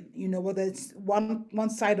children, whether it's one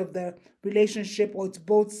side of the relationship or it's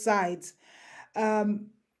both sides,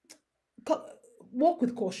 walk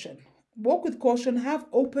with caution. Walk with caution, have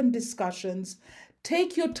open discussions.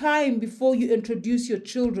 Take your time before you introduce your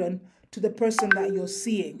children to the person that you're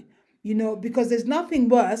seeing, because there's nothing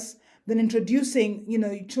worse than introducing,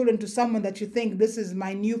 your children to someone that you think, this is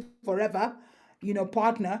my new forever,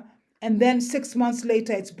 partner. And then 6 months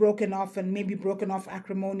later, it's broken off, and maybe broken off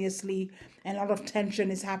acrimoniously, and a lot of tension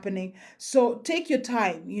is happening. So take your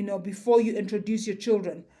time, before you introduce your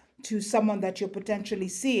children to someone that you're potentially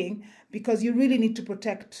seeing, because you really need to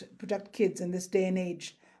protect kids in this day and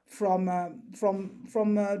age from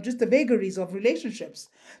just the vagaries of relationships.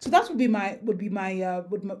 So that would be my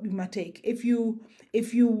take. If you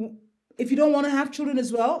don't want to have children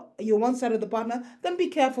as well, you're one side of the partner, then be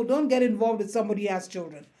careful. Don't get involved with somebody who has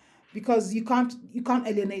children, because you can't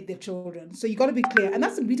alienate their children. So you got to be clear, and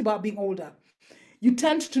that's the bit about being older. You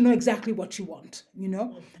tend to know exactly what you want,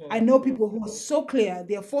 I know people who are so clear,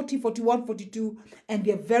 they're 40, 41, 42, and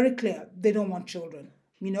they're very clear they don't want children,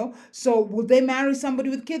 So will they marry somebody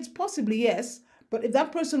with kids? Possibly, yes. But if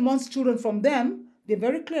that person wants children from them, they're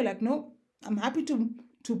very clear, like, no, I'm happy to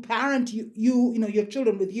parent your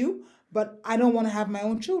children with you, but I don't want to have my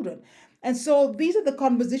own children. And so these are the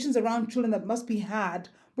conversations around children that must be had,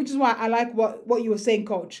 which is why I like what you were saying,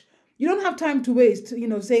 Coach. You don't have time to waste,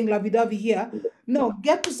 saying lovey-dovey here. No,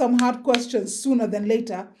 get to some hard questions sooner than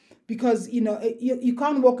later, because, you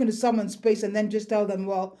can't walk into someone's space and then just tell them,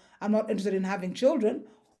 well, I'm not interested in having children,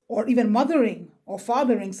 or even mothering or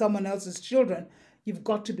fathering someone else's children. You've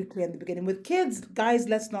got to be clear in the beginning. With kids, guys,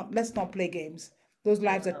 let's not play games. Those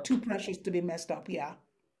lives are too precious to be messed up. Yeah.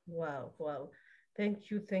 Wow. Thank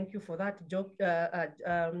you for that,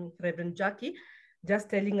 Reverend Jackie.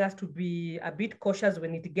 Just telling us to be a bit cautious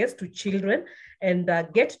when it gets to children, and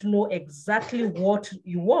get to know exactly what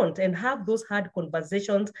you want, and have those hard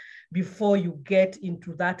conversations before you get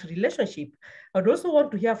into that relationship. I'd also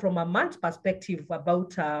want to hear from a man's perspective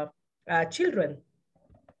about children.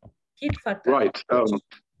 Kid factor. Right.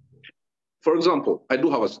 For example, I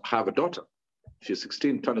do have a daughter. She's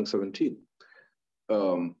 16, turning 17.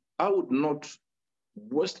 I would not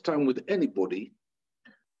waste time with anybody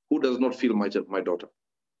who does not feel my daughter.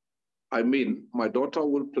 My daughter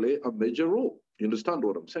will play a major role. You understand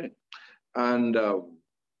what I'm saying? And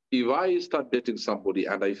if I start dating somebody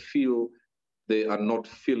and I feel they are not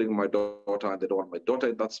feeling my daughter and they don't want my daughter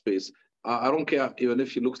in that space, I don't care, even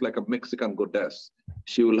if she looks like a Mexican goddess,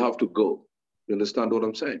 she will have to go. You understand what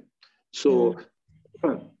I'm saying? So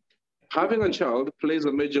having a child plays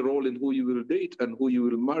a major role in who you will date and who you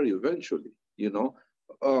will marry eventually, you know.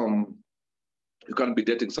 You can't be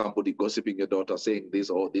dating somebody, gossiping your daughter, saying this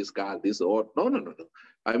or this guy, this or no.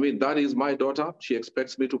 I mean, that is my daughter. She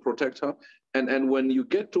expects me to protect her. And when you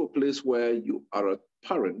get to a place where you are a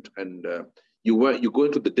parent and you go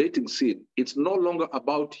into the dating scene, it's no longer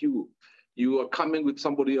about you. You are coming with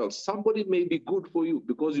somebody else. Somebody may be good for you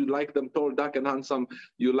because you like them tall, dark, and handsome.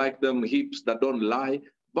 You like them hips that don't lie.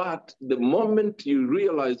 But the moment you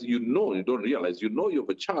realize, you know you have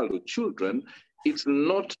a child or children, it's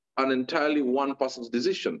not an entirely one person's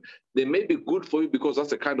decision. They may be good for you because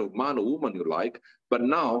that's the kind of man or woman you like. But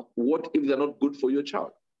now, what if they're not good for your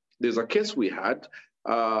child? There's a case we had.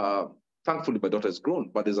 Thankfully, my daughter is grown,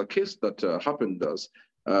 but there's a case that happened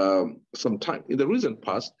sometime in the recent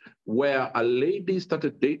past where a lady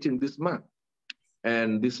started dating this man.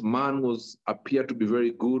 And this man appeared to be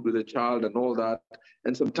very good with a child and all that.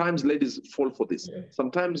 And sometimes ladies fall for this.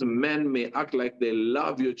 Sometimes men may act like they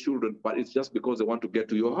love your children, but it's just because they want to get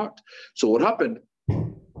to your heart. So what happened?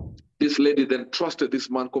 This lady then trusted this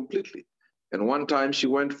man completely. And one time she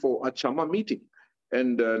went for a Chama meeting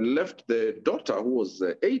and left the daughter, who was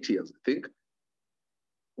 8 years, I think,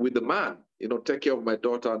 with the man. You know, take care of my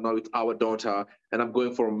daughter. Now it's our daughter. And I'm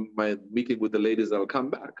going for my meeting with the ladies. I'll come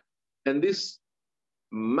back. And this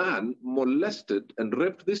man molested and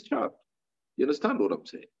raped this child. You understand what I'm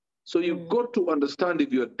saying? So you've got to understand,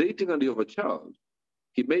 if you're dating and you have a child,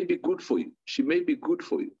 he may be good for you. She may be good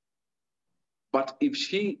for you. But if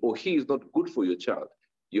she or he is not good for your child,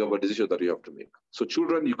 you have a decision that you have to make. So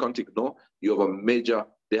children, you can't ignore. They have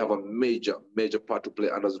a major part to play.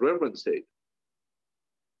 And as Reverend said,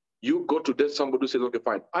 you go to date somebody who says, okay,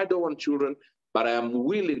 fine, I don't want children, but I am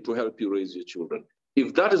willing to help you raise your children.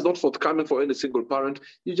 If that is not forthcoming for any single parent,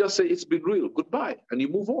 you just say, it's been real, goodbye, and you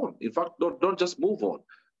move on. In fact, don't just move on.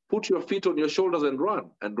 Put your feet on your shoulders and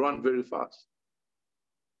run very fast.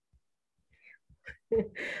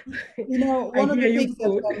 You know, one of the things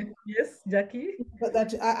that, yes, Jackie,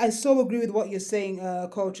 that I so agree with what you're saying,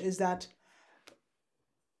 Coach, is that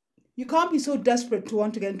you can't be so desperate to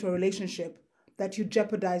want to get into a relationship that you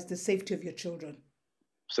jeopardize the safety of your children.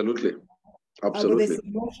 Absolutely. Absolutely. Whether it's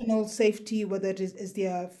emotional safety, whether it is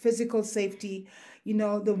their physical safety. You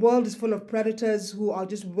know, the world is full of predators who are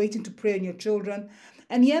just waiting to prey on your children.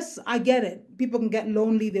 And yes, I get it. People can get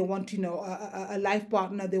lonely. They want, you know, a life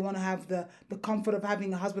partner. They want to have the comfort of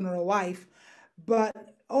having a husband or a wife. But,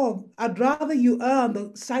 I'd rather you err on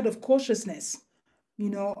the side of cautiousness, you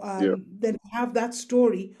know, than have that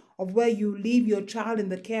story of where you leave your child in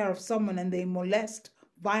the care of someone and they molest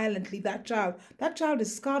violently that child. That child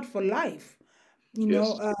is scarred for life. You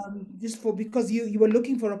know, just because you were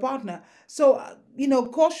looking for a partner. So, you know,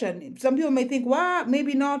 caution. Some people may think, well,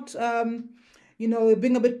 maybe not, you know,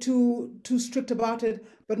 being a bit too strict about it,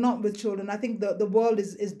 but not with children. I think the world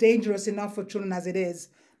is dangerous enough for children as it is.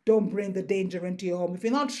 Don't bring the danger into your home. If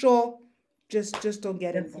you're not sure, just don't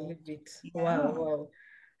get involved. Wow.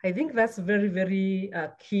 I think that's very, very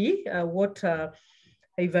key. What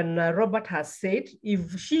even Robert has said,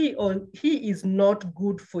 if she or he is not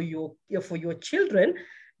good for your children,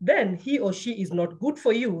 then he or she is not good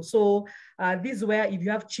for you. So this is where, if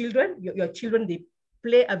you have children, your children, they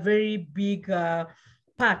play a very big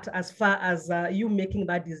part as far as you making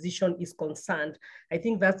that decision is concerned. I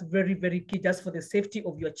think that's very, very key, just for the safety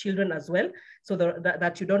of your children as well, so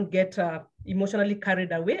that you don't get emotionally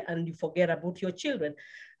carried away and you forget about your children.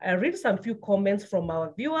 I read some few comments from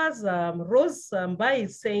our viewers. Rose Mbai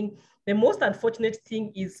is saying, the most unfortunate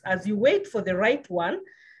thing is, as you wait for the right one,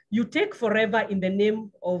 you take forever in the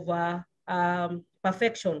name of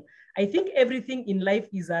perfection. I think everything in life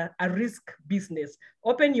is a risk business.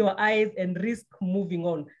 Open your eyes and risk moving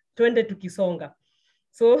on. Twende tukisonga.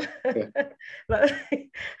 So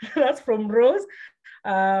that's from Rose.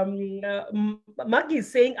 Maggie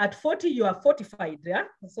is saying, at 40, you are fortified. Yeah.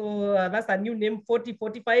 So that's a new name, 40,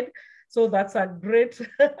 fortified. So that's a great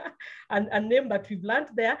a name that we've learned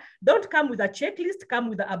there. Don't come with a checklist, come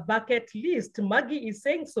with a bucket list. Maggie is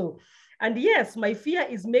saying so. And yes, my fear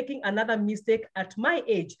is making another mistake at my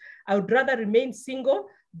age. I would rather remain single,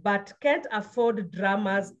 but can't afford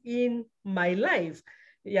dramas in my life.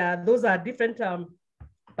 Yeah, those are different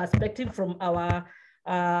perspectives from our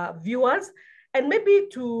viewers. And maybe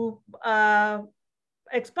to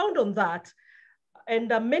expound on that, and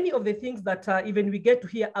many of the things that even we get to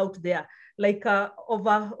hear out there, like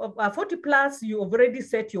over 40 plus, you have already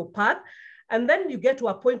set your path, and then you get to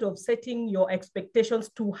a point of setting your expectations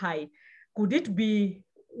too high. Could it be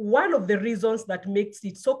one of the reasons that makes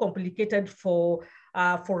it so complicated for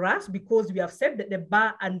us, because we have set the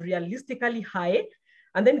bar unrealistically high,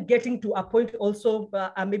 and then getting to a point also,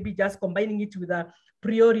 maybe just combining it with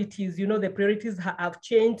priorities. You know, the priorities have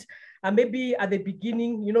changed. Maybe at the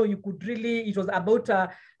beginning, you know, you could really, it was about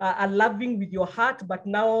loving with your heart, but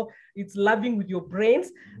now it's loving with your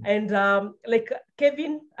brains. And like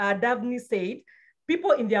Kevin Davney said,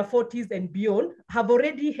 people in their 40s and beyond have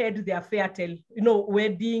already had their fairy tale, you know,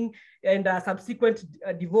 wedding and subsequent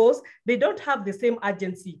divorce. They don't have the same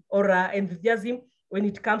urgency or enthusiasm when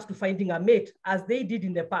it comes to finding a mate as they did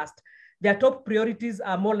in the past. Their top priorities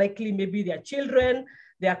are more likely maybe their children,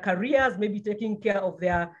 their careers, maybe taking care of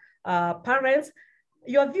their parents.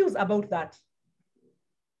 Your views about that?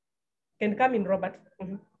 Can come in, Robert.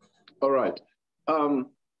 Mm-hmm. All right.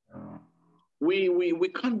 We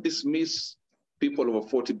can't dismiss people over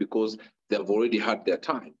 40 because they've already had their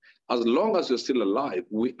time. As long as you're still alive,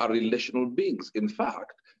 we are relational beings. In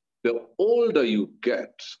fact, the older you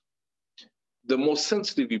get, the more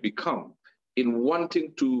sensitive you become in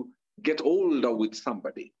wanting to get older with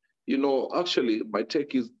somebody. You know, actually, my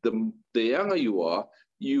take is the younger you are,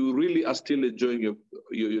 you really are still enjoying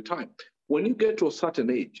your time. When you get to a certain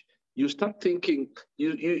age, you start thinking,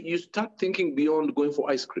 you start thinking beyond going for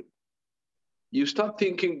ice cream. You start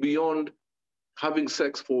thinking beyond having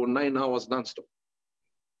sex for 9 hours nonstop.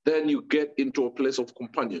 Then you get into a place of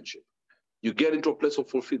companionship. You get into a place of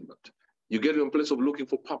fulfillment. You get into a place of looking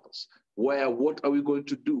for purpose. Where, what are we going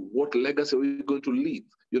to do? What legacy are we going to leave?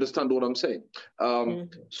 You understand what I'm saying?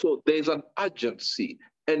 So there's an urgency.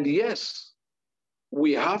 And yes,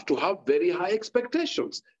 we have to have very high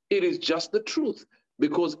expectations. It is just the truth.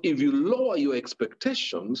 Because if you lower your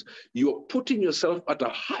expectations, you're putting yourself at a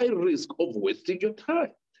high risk of wasting your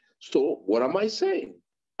time. So what am I saying?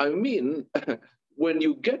 I mean, when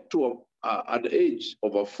you get to an age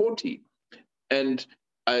of 40 and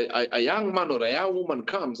a young man or a young woman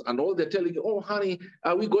comes and all they're telling you, oh, honey,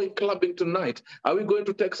 are we going clubbing tonight? Are we going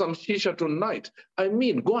to take some shisha tonight? I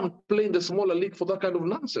mean, go and play in the smaller league for that kind of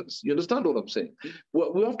nonsense. You understand what I'm saying?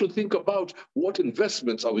 Well, we have to think about what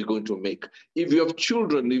investments are we going to make. If you have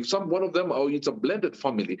children, if one of them, or it's a blended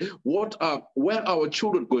family, where are our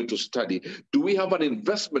children going to study? Do we have an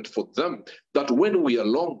investment for them that when we are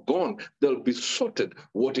long gone, they'll be sorted?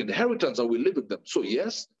 What inheritance are we leaving them? So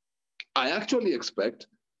yes, I actually expect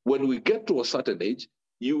when we get to a certain age,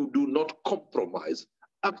 you do not compromise.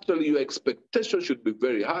 Actually, your expectation should be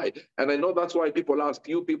very high. And I know that's why people ask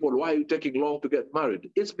you people, why are you taking long to get married?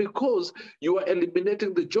 It's because you are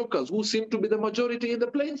eliminating the jokers who seem to be the majority in the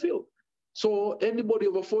playing field. So anybody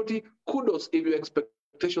over 40, kudos if your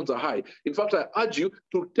expectations are high. In fact, I urge you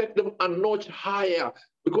to take them a notch higher.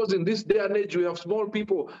 Because in this day and age, we have small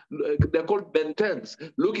people, they're called bentens,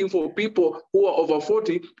 looking for people who are over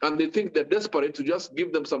 40 and they think they're desperate to just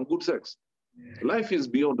give them some good sex. Life is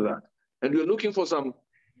beyond that. And we're looking for some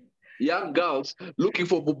young girls looking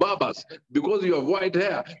for bubabas because you have white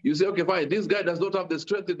hair. You say, okay, fine, this guy does not have the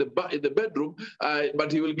strength in the bedroom,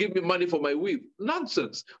 but he will give me money for my weave.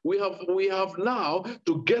 Nonsense. We have now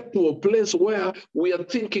to get to a place where we are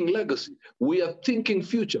thinking legacy. We are thinking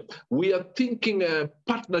future. We are thinking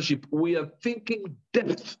partnership. We are thinking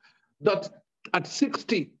depth. That at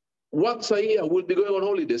 60, once a year, we'll be going on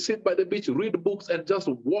holiday, sit by the beach, read books, and just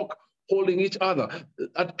walk holding each other.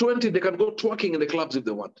 At 20, they can go twerking in the clubs if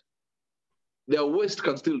they want. Their waist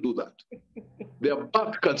can still do that. Their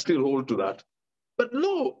back can still hold to that. But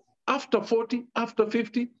no, after 40, after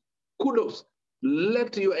 50, kudos.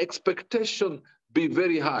 Let your expectation be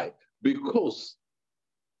very high because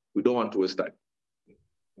we don't want to waste time.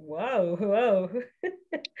 Wow, wow.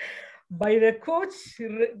 By the coach,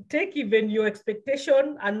 take even your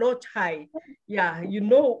expectation a notch high. Yeah, you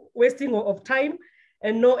know, wasting of time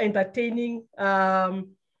and no entertaining,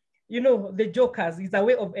 you know, the jokers is a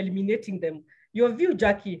way of eliminating them. Your view,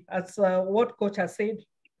 Jackie, as what coach has said?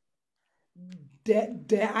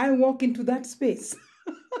 Dare I walk into that space?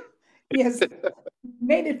 Yes,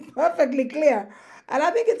 made it perfectly clear. And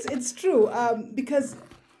I think it's true because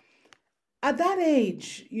at that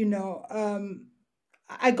age, you know,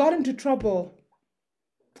 I got into trouble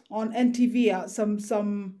on NTV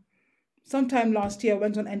sometime last year. I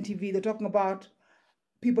went on NTV. They're talking about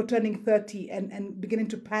people turning 30 and beginning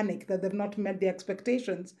to panic that they've not met the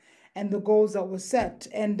expectations and the goals that were set.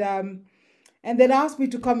 And then asked me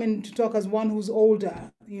to come in to talk as one who's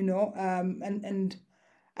older, you know, and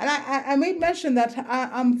I made mention that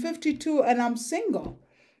I'm 52 and I'm single,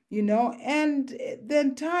 you know, and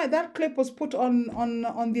that clip was put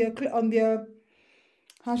on their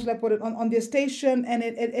how should I put it, on their station, and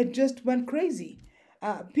it just went crazy.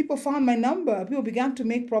 people found my number. People began to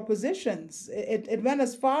make propositions. It went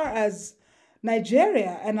as far as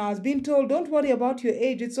Nigeria, and I was being told, "Don't worry about your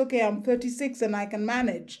age. It's okay. I'm 36 and I can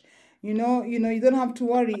manage. You don't have to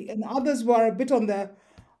worry." And others were a bit on the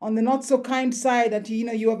not so kind side, that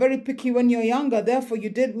you were very picky when you're younger. Therefore, you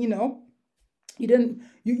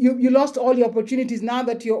lost all your opportunities. Now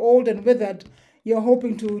that you're old and withered, you're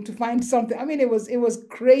hoping to find something. I mean, it was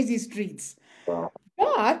crazy streets. Wow.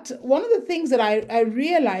 But one of the things that I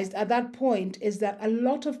realized at that point is that a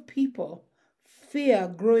lot of people fear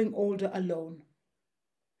growing older alone.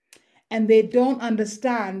 And they don't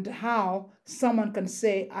understand how someone can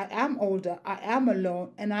say, "I am older, I am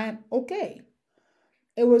alone, and I am okay."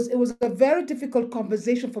 It was a very difficult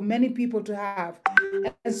conversation for many people to have.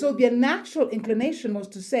 And so their natural inclination was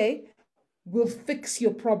to say, "We'll fix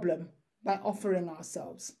your problem by offering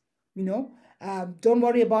ourselves." Don't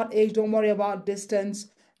worry about age, don't worry about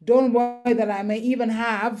distance, don't worry that I may even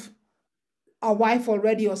have a wife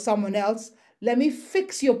already or someone else. Let me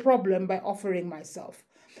fix your problem by offering myself.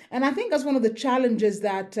 And I think that's one of the challenges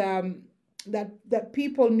that that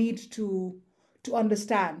people need to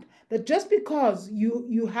understand, that just because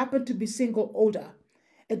you happen to be single older,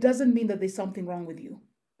 it doesn't mean that there's something wrong with you.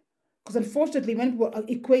 Because unfortunately, many people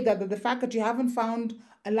equate that the fact that you haven't found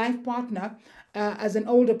a life partner as an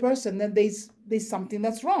older person, then there's something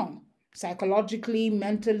that's wrong. Psychologically,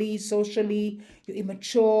 mentally, socially, you're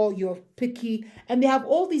immature, you're picky. And they have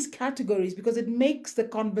all these categories because it makes the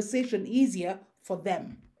conversation easier for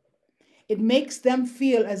them. It makes them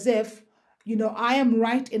feel as if, I am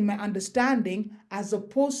right in my understanding, as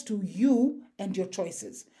opposed to you and your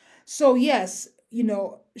choices. So yes,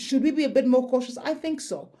 should we be a bit more cautious? I think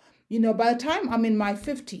so. By the time I'm in my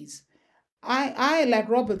 50s, I like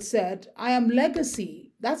Robert said, I am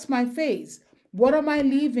legacy. That's my phase. What am I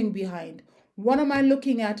leaving behind? What am I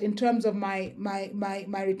looking at in terms of my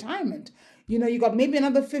retirement? You got maybe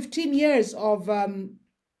another 15 years of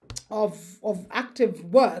active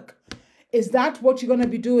work. Is that what you're going to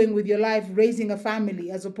be doing with your life, raising a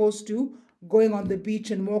family, as opposed to going on the beach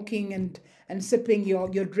and walking and sipping your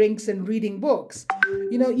drinks and reading books?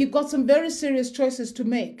 You've got some very serious choices to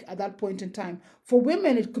make at that point in time. For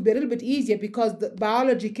women, it could be a little bit easier because the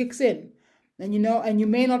biology kicks in, and you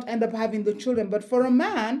may not end up having the children. But for a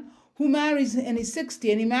man who marries and he's 60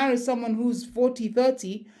 and he marries someone who's 40,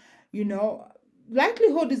 30,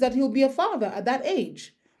 likelihood is that he'll be a father at that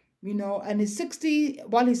age. And he's 60,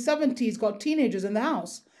 while he's 70, he's got teenagers in the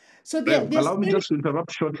house. So allow me just to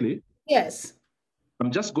interrupt shortly. Yes.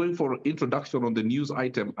 I'm just going for an introduction on the news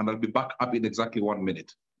item, and I'll be back up in exactly 1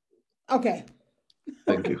 minute. Okay.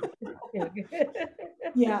 Thank you.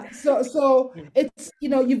 Yeah. So it's,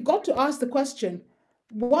 you've got to ask the question,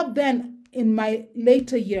 what then in my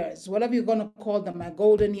later years, whatever you're going to call them, my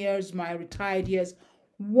golden years, my retired years,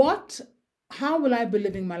 how will I be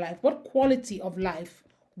living my life? What quality of life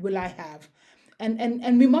will I have?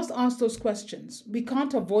 And we must ask those questions. We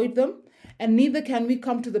can't avoid them, and neither can we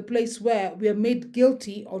come to the place where we are made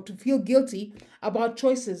guilty or to feel guilty about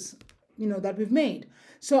choices, that we've made.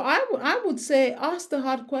 So I would say ask the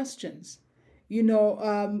hard questions.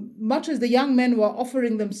 Much as the young men were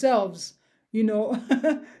offering themselves,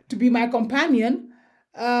 to be my companion,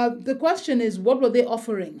 the question is, what were they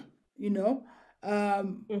offering? As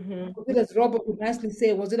Robert would nicely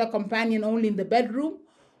say, was it a companion only in the bedroom?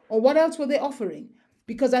 Or what else were they offering?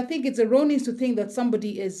 Because I think it's erroneous to think that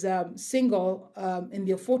somebody is single in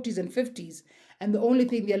their 40s and 50s, and the only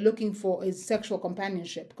thing they're looking for is sexual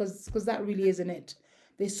companionship, because that really isn't it.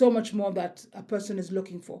 There's so much more that a person is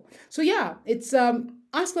looking for. So yeah, it's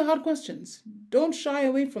ask the hard questions. Don't shy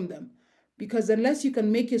away from them, because unless you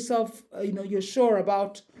can make yourself, you're sure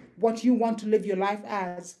about what you want to live your life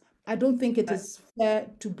as, I don't think it is fair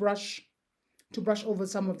to brush over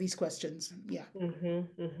some of these questions. Yeah.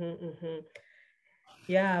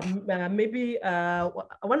 Yeah, maybe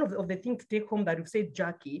one of the things to take home that you said,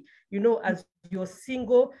 Jackie, as you're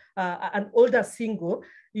single, an older single,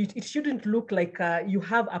 it shouldn't look like you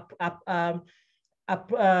have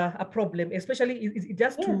a problem, especially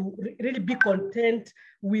just to really be content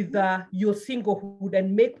with your singlehood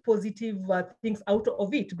and make positive things out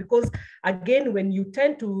of it. Because again, when you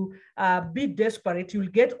tend to be desperate, you'll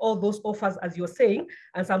get all those offers, as you're saying,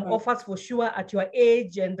 and some offers for sure at your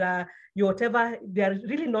age and your whatever, they're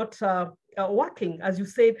really not working. As you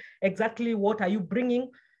said, exactly what are you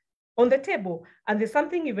bringing on the table? And there's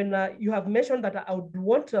something even you have mentioned that I would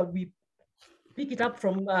want we pick it up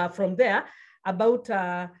from there, about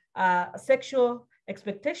sexual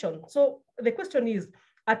expectation. So the question is,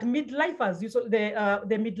 at midlifers,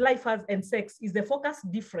 the midlifers and sex, is the focus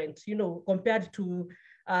different, compared to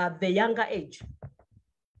the younger age?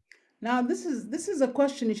 Now, this is a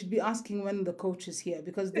question you should be asking when the coach is here,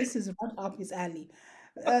 because this is right up his alley.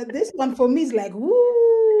 This one for me is like, woo,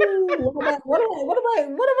 what am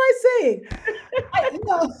I saying? You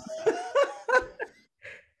know,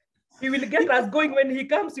 He will get us going when he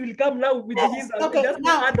comes. He will come now with yes, his okay. just to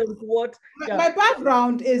Now, add on to what. my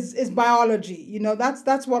background is biology. You know,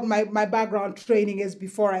 that's what my background training is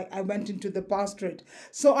before I went into the pastorate.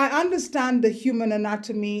 So I understand the human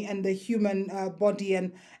anatomy and the human body,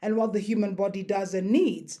 and what the human body does and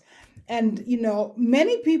needs. And, you know,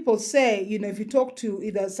 many people say, you know, if you talk to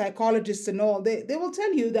either psychologists and all, they will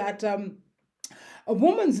tell you that a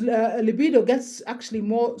woman's libido gets actually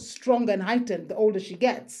more strong and heightened the older she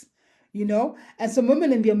gets, you know. And some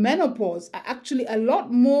women in their menopause are actually a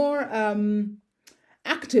lot more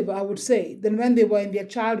active, I would say, than when they were in their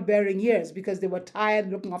childbearing years, because they were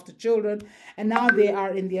tired looking after children, and now they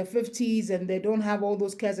are in their 50s and they don't have all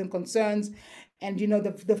those cares and concerns, and, you know,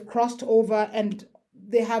 they've crossed over, and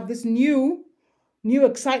they have this new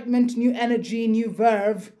excitement, new energy, new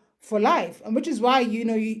verve for life. And which is why, you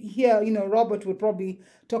know, you hear, you know, Robert would probably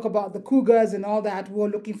talk about the cougars and all that who are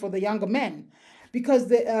looking for the younger men,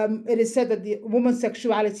 because it is said that the woman's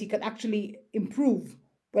sexuality can actually improve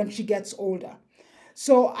when she gets older.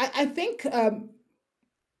 So I think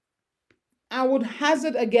I would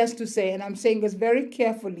hazard a guess to say, and I'm saying this very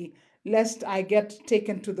carefully, lest I get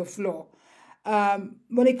taken to the floor.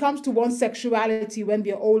 When it comes to one's sexuality when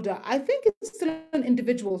they're older, I think it's still an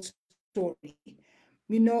individual story.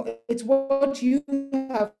 You know, it's what you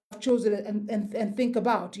have chosen and think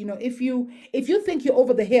about. You know, if you think you're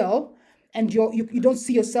over the hill and you don't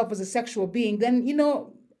see yourself as a sexual being, then, you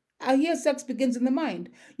know, I hear sex begins in the mind.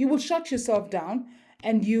 You will shut yourself down,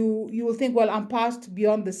 and you will think, well, I'm past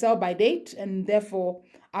beyond the sell by date, and therefore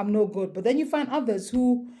I'm no good. But then you find others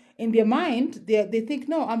who, in their mind, they think,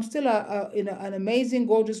 no, I'm still an amazing,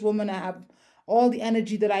 gorgeous woman. I have all the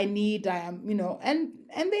energy that I need. I am, you know, and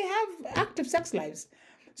they have active sex lives.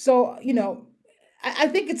 So, you know, I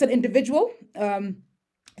think it's an individual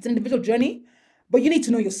journey, but you need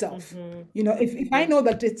to know yourself. You know, if I know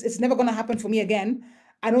that it's never going to happen for me again,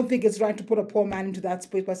 I don't think it's right to put a poor man into that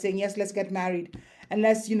space by saying, yes, let's get married,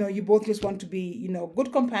 unless, you know, you both just want to be, you know,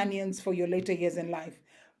 good companions for your later years in life.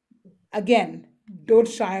 Again, don't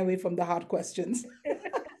shy away from the hard questions.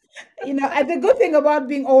 You know, and the good thing about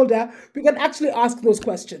being older, we can actually ask those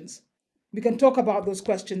questions. We can talk about those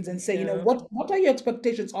questions and say, you know, what are your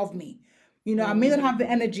expectations of me? You know, I may not have the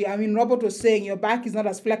energy. I mean, Robert was saying your back is not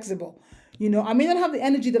as flexible. You know, I may not have the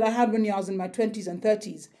energy that I had when I was in my 20s and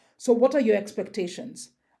 30s. So what are your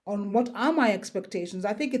expectations? On what are my expectations?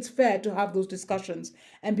 I think it's fair to have those discussions.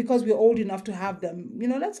 And because we're old enough to have them, you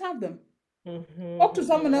know, let's have them. Talk to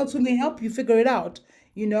someone else who may help you figure it out.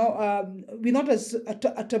 You know, we're not as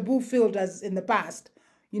a taboo field as in the past.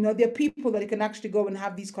 You know, there are people that you can actually go and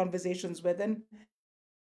have these conversations with, and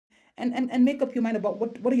make up your mind about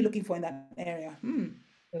what are you looking for in that area.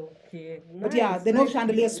 Okay. But yeah, Nice. there are no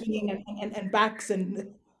chandelier swinging and backs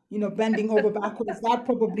and, you know, bending over backwards. That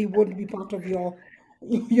probably would be part of your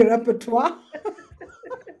repertoire.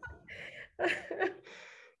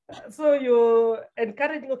 So you're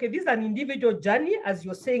encouraging, okay, this is an individual journey, as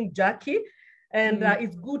you're saying, Jackie, and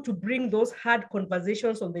it's good to bring those hard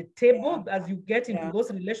conversations on the table as you get into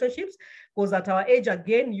those relationships, because at our age,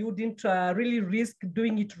 again, you didn't really risk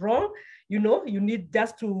doing it wrong. You know, you need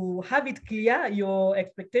just to have it clear, your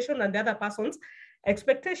expectation and the other person's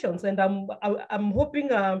expectations. And I'm hoping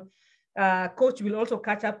Coach will also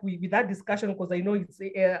catch up with that discussion, because I know it's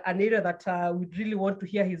an area that we'd really want to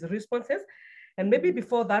hear his responses. And maybe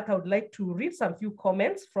before that, I would like to read some few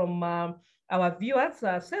comments from our viewers.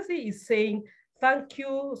 Ceci is saying, thank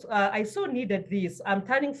you. I so needed this. I'm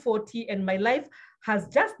turning 40 and my life has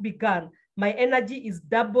just begun. My energy is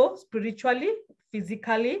double spiritually,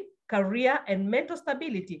 physically, career, and mental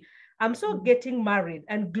stability. I'm so getting married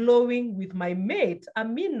and glowing with my mate,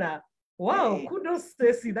 Amina. Wow, kudos,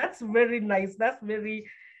 Ceci. That's very nice. That's very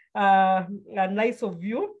nice of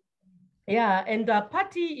you. Yeah, and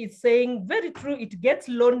Patty is saying, very true, it gets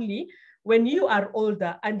lonely when you are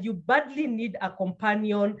older and you badly need a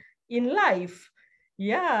companion in life.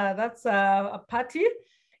 Yeah, that's Patty.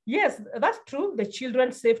 Yes, that's true. The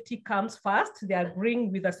children's safety comes first. They are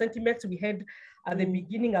agreeing with the sentiments we had at the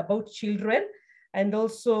beginning about children. And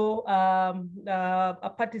also,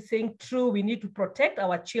 Patty saying, true, we need to protect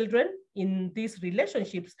our children in these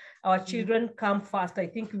relationships. Our children come first. I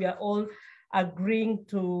think we are all agreeing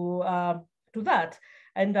to that.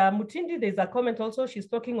 And Mutindi, there's a comment also. She's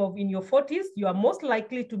talking of in your 40s, you are most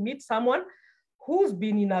likely to meet someone who's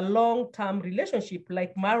been in a long-term relationship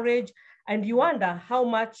like marriage, and you wonder how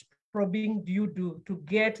much probing do you do to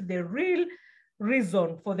get the real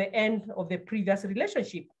reason for the end of the previous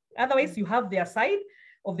relationship? Otherwise, you have their side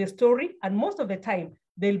of the story, and most of the time,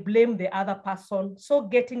 they'll blame the other person. So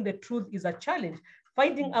getting the truth is a challenge.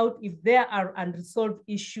 Finding out if there are unresolved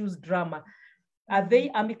issues, drama. Are they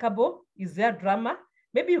amicable? Is there drama?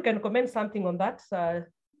 Maybe you can comment something on that,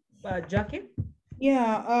 Jackie.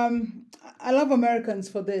 Yeah, I love Americans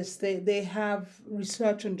for this. They have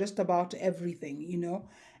research on just about everything, you know,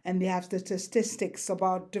 and they have the statistics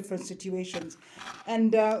about different situations.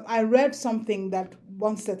 And I read something that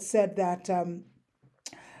once that said that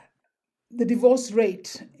the divorce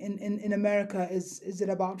rate in America is at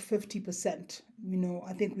about 50%. You know,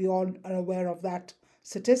 I think we all are aware of that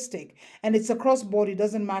statistic. And it's across board. It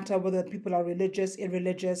doesn't matter whether people are religious,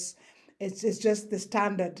 irreligious. It's just the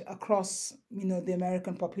standard across, you know, the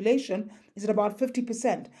American population is at about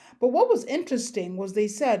 50%. But what was interesting was they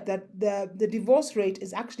said that the divorce rate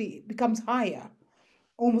is actually becomes higher,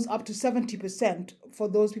 almost up to 70% for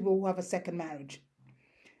those people who have a second marriage.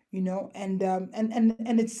 You know, and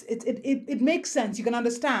it makes sense. You can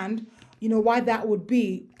understand, you know, why that would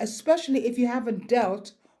be, especially if you haven't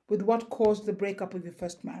dealt with what caused the breakup of your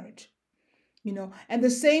first marriage. You know, and the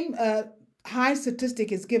same high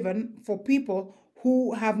statistic is given for people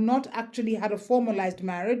who have not actually had a formalized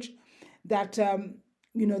marriage, that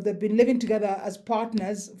you know, they've been living together as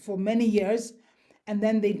partners for many years, and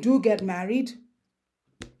then they do get married.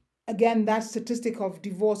 Again, that statistic of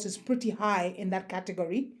divorce is pretty high in that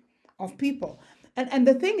category of people. And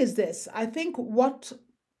the thing is this, I think what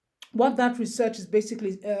that research is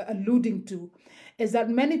basically alluding to is that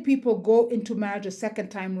many people go into marriage a second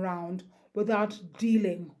time round without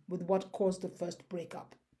dealing with what caused the first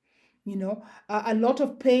breakup. You know, a lot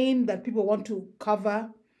of pain that people want to cover.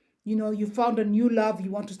 You know, you found a new love, you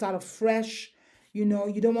want to start afresh. You know,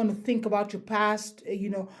 you don't want to think about your past. You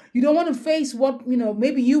know, you don't want to face what, you know,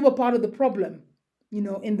 maybe you were part of the problem, you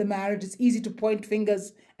know, in the marriage. It's easy to point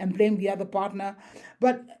fingers and blame the other partner.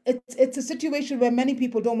 But it's a situation where many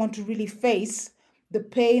people don't want to really face the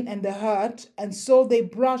pain and the hurt. And so they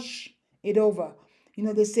brush it over. You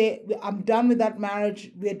know, they say, I'm done with that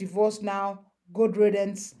marriage. We're divorced now. Good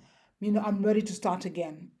riddance. You know, I'm ready to start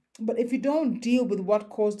again. But if you don't deal with what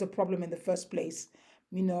caused the problem in the first place,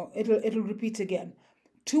 you know, it'll repeat again.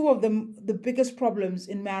 Two of them, the biggest problems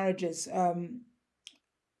in marriages are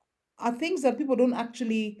things that people don't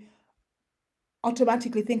actually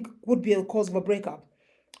automatically think would be a cause of a breakup.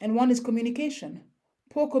 And one is communication,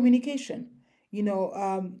 poor communication. You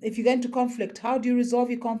know, if you get into conflict, how do you resolve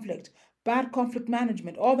your conflict? Bad conflict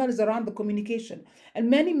management, all that is around the communication. And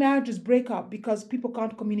many marriages break up because people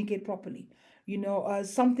can't communicate properly. You know,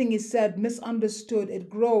 something is said, misunderstood,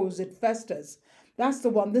 it grows, it festers. That's the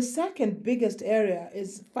one. The second biggest area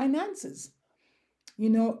is finances.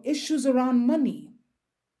 You know, issues around money.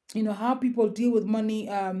 You know, how people deal with money.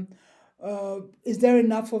 Is there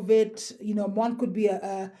enough of it? You know, one could be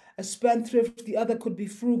a spendthrift, the other could be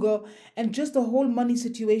frugal, and just the whole money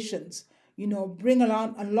situations, you know, bring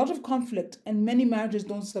around a lot of conflict, and many marriages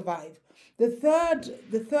don't survive. The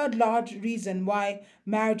third large reason why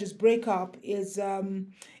marriages break up is,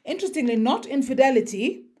 interestingly, not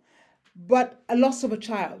infidelity, but a loss of a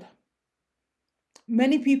child.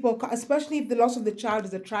 Many people, especially if the loss of the child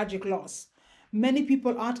is a tragic loss, many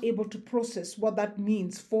people aren't able to process what that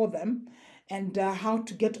means for them and how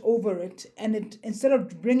to get over it. And instead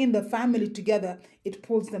of bringing the family together, it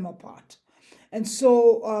pulls them apart. And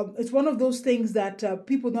so it's one of those things that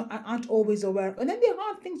people aren't always aware of. And then they're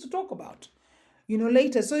hard things to talk about, you know,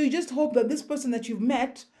 later. So you just hope that this person that you've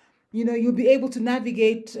met, you know, you'll be able to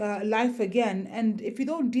navigate life again. And if you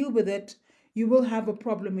don't deal with it, you will have a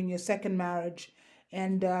problem in your second marriage.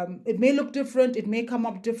 And it may look different, it may come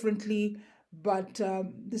up differently, but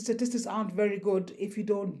the statistics aren't very good if you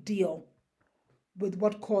don't deal with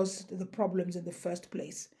what caused the problems in the first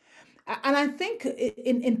place. And I think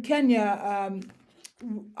in Kenya,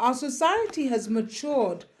 our society has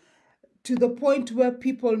matured to the point where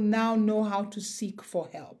people now know how to seek for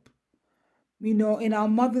help. You know, in our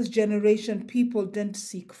mother's generation, people didn't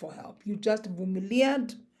seek for help. You just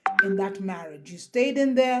vumiliared in that marriage. You stayed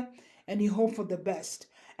in there and you hope for the best.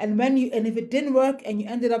 And if it didn't work and you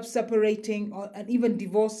ended up separating and even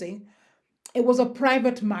divorcing, it was a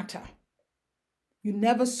private matter. You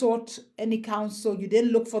never sought any counsel. You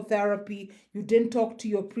didn't look for therapy. You didn't talk to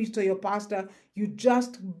your priest or your pastor. You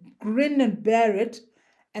just grin and bear it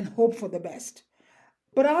and hope for the best.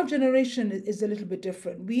 But our generation is a little bit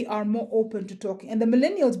different. We are more open to talking. And the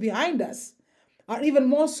millennials behind us are even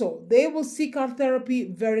more so. They will seek out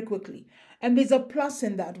therapy very quickly. And there's a plus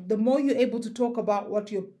in that. The more you're able to talk about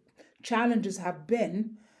what your challenges have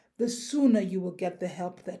been, the sooner you will get the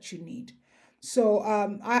help that you need. So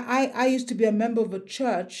I used to be a member of a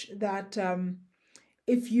church that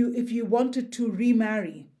if you wanted to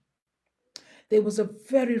remarry, there was a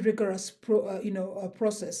very rigorous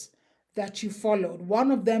process that you followed.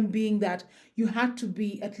 One of them being that you had to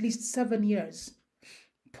be at least 7 years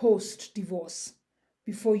post-divorce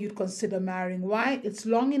before you'd consider marrying. Why? It's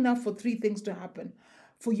long enough for 3 things to happen.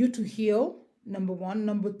 For you to heal, number 1.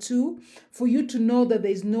 Number 2, for you to know that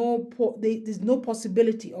there's no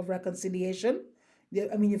possibility of reconciliation.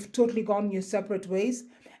 I mean, you've totally gone your separate ways.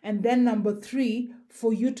 And then number 3,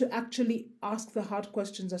 for you to actually ask the hard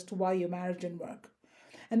questions as to why your marriage didn't work.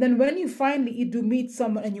 And then when you finally do meet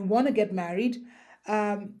someone and you want to get married,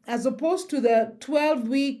 as opposed to the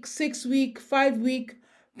 12-week, 6-week, 5-week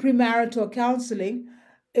premarital counseling,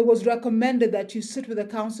 it was recommended that you sit with a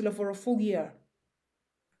counselor for a full year.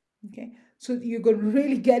 Okay, so you could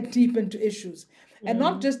really get deep into issues. And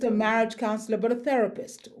not just a marriage counselor, but a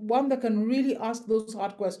therapist, one that can really ask those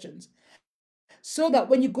hard questions, so that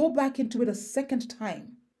when you go back into it a second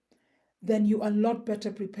time, then you are a lot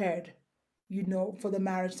better prepared, for the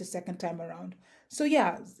marriage the second time around. So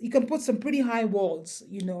yeah, you can put some pretty high walls,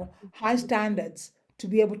 high standards to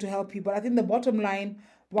be able to help you. But I think the bottom line,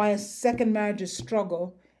 why a second marriage is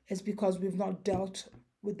struggle, is because we've not dealt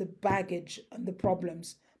with the baggage and the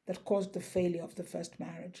problems that caused the failure of the first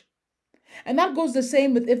marriage. And that goes the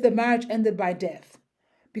same with if the marriage ended by death,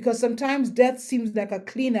 because sometimes death seems like a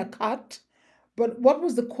cleaner cut, but what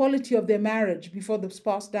was the quality of their marriage before the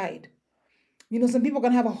spouse died? Some people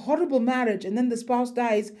can have a horrible marriage and then the spouse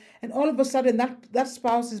dies, and all of a sudden that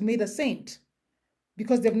spouse is made a saint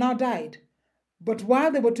because they've now died. But while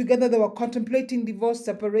they were together, they were contemplating divorce,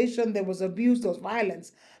 separation, there was abuse, there was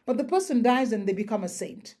violence. But the person dies and they become a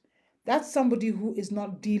saint. That's somebody who is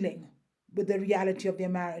not dealing with the reality of their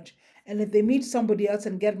marriage. And if they meet somebody else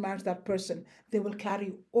and get married to that person, they will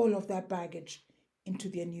carry all of that baggage into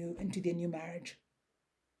their new marriage.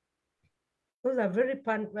 Those are very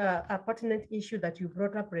pertinent issue that you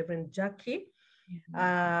brought up, Reverend Jackie.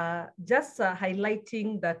 Just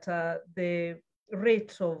highlighting that the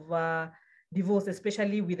rate of divorce,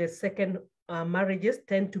 especially with the second marriages,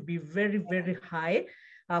 tend to be very, very high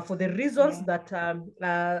for the reasons that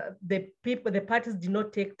the parties did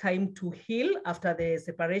not take time to heal after the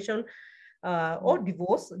separation or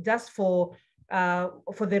divorce, just for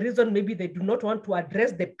the reason maybe they do not want to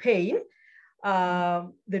address the pain.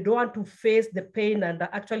 They don't want to face the pain and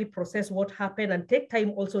actually process what happened, and take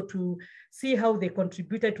time also to see how they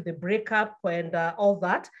contributed to the breakup and all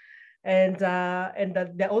that. And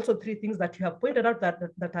there are also 3 things that you have pointed out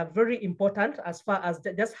that are very important, as far as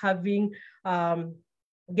just having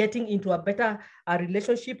getting into a better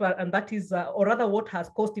relationship, and that is, or rather, what has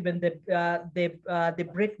caused even the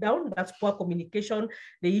breakdown. That's poor communication,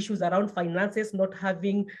 the issues around finances, not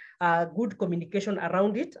having good communication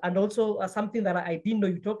around it, and also something that I didn't know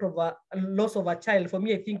you talked about, loss of a child. For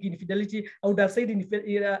me, I think infidelity, I would have said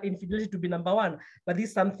infidelity to be number 1, but this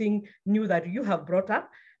is something new that you have brought up,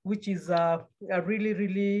 which is really,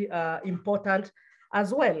 really important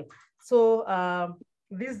as well. So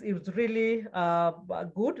this is really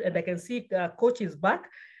good, and I can see Coach is back,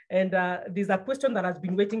 and there's a question that has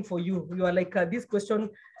been waiting for you. You are like, this question,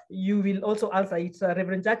 you will also answer it.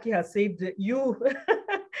 Reverend Jackie has said,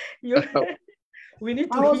 we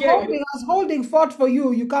need to hear. I was holding fort for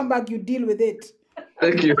you. You come back, you deal with it.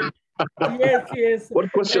 Thank you. Yes.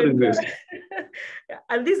 What question is this?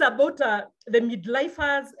 And this is about the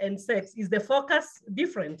midlifers and sex. Is the focus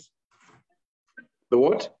different? The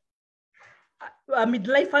what?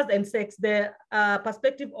 Midlifers and sex, the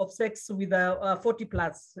perspective of sex with 40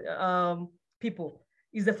 plus people.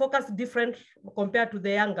 Is the focus different compared to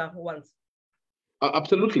the younger ones?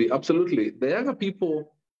 Absolutely. The younger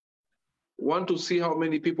people want to see how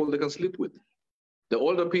many people they can sleep with. The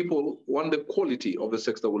older people want the quality of the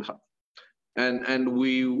sex they will have. And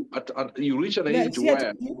you reach an age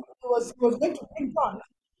where... was going to bring it on.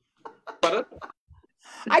 Pardon?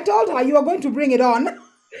 I told her you were going to bring it on.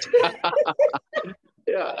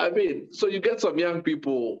 Yeah, I mean, so you get some young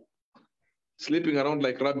people sleeping around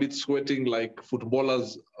like rabbits, sweating like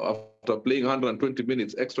footballers after playing 120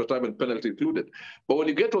 minutes, extra time and penalty included. But when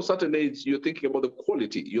you get to a certain age, you're thinking about the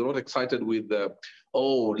quality. You're not excited with,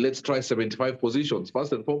 let's try 75 positions.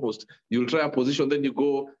 First and foremost, you'll try a position, then you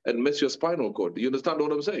go and mess your spinal cord. You understand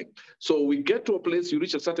what I'm saying? So we get to a place, you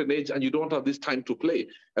reach a certain age and you don't have this time to play.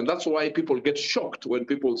 And that's why people get shocked when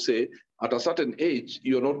people say, at a certain age,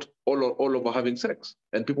 you're not all over having sex.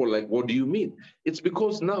 And people are like, what do you mean? It's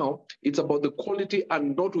because now it's about the quality,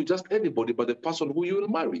 and not with just anybody, but the person who you will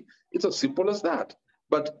marry. It's as simple as that.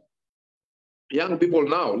 But Young people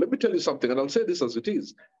now, let me tell you something, and I'll say this as it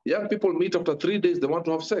is. Young people meet after 3 days, they want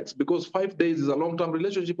to have sex because 5 days is a long-term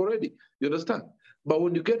relationship already. You understand? But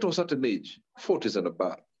when you get to a certain age, 40s and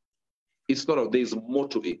above, it's not, there's more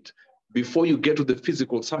to it. Before you get to the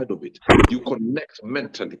physical side of it, you connect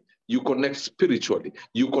mentally, you connect spiritually,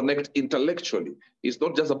 you connect intellectually. It's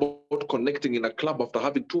not just about connecting in a club after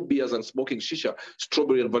having 2 beers and smoking shisha,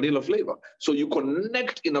 strawberry and vanilla flavor. So you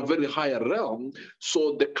connect in a very higher realm.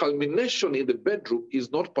 So the culmination in the bedroom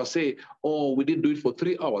is not per se, oh, we didn't do it for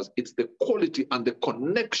 3 hours. It's the quality and the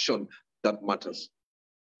connection that matters.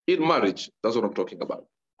 In marriage, that's what I'm talking about.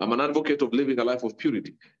 I'm an advocate of living a life of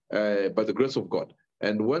purity by the grace of God.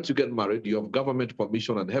 And once you get married, you have government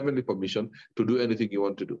permission and heavenly permission to do anything you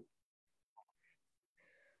want to do.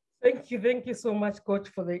 Thank you so much, Coach,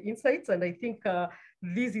 for the insights. And I think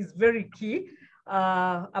this is very key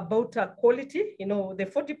about quality. You know, the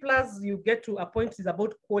 40 plus you get to a point is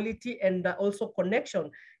about quality and also connection.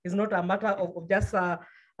 It's not a matter of just a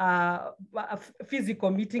physical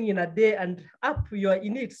meeting in a day and up, you are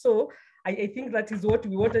in it. So I think that is what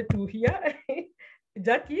we wanted to hear.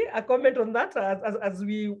 Jackie, a comment on that as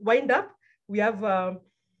we wind up. We have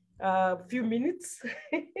a few minutes.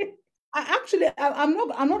 I'm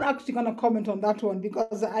not actually going to comment on that one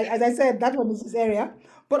because, as I said, that one is his area.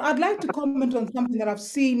 But I'd like to comment on something that I've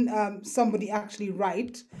seen somebody actually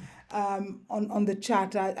write on the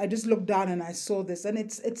chat. I just looked down and I saw this, and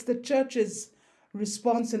it's the church's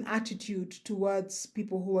response and attitude towards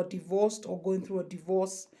people who are divorced or going through a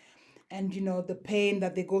divorce, and you know the pain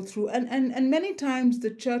that they go through, and many times the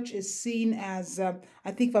church is seen as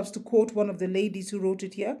I think if I was to quote one of the ladies who wrote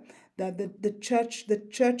it here, that the church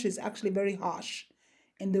is actually very harsh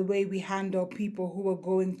in the way we handle people who are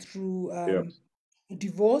going through a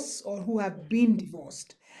divorce or who have been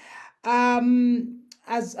divorced. As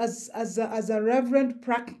a reverend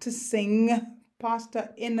practicing pastor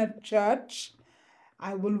in a church,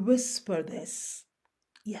 I will whisper this.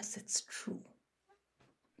 Yes, it's true.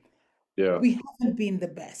 Yeah. We haven't been the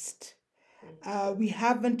best. We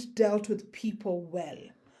haven't dealt with people well.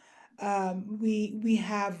 We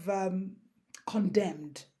have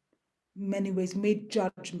condemned in many ways, made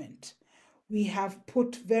judgment. We have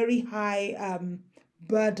put very high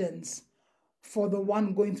burdens for the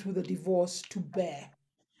one going through the divorce to bear.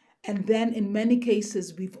 And then in many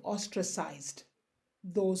cases, we've ostracized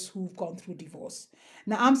those who've gone through divorce.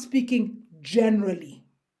 Now, I'm speaking generally.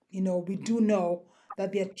 You know, we do know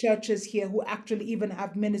that there are churches here who actually even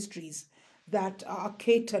have ministries that are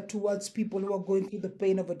catered towards people who are going through the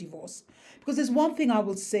pain of a divorce. Because there's one thing I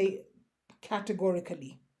will say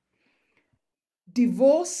categorically.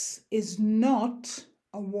 Divorce is not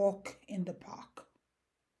a walk in the park.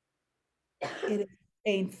 It is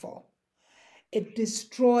painful. It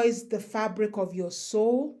destroys the fabric of your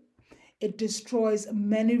soul. It destroys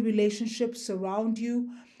many relationships around you.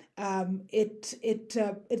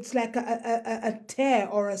 It's like a tear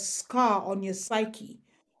or a scar on your psyche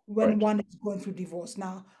when one is going through divorce.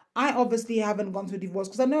 Now, I obviously haven't gone through divorce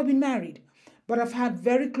because I've never been married, but I've had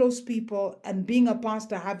very close people, and being a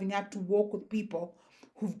pastor, having had to walk with people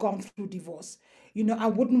who've gone through divorce. You know, I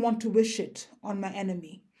wouldn't want to wish it on my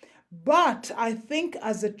enemy. But I think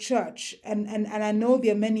as a church, and I know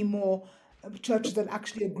there are many more churches that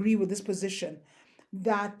actually agree with this position,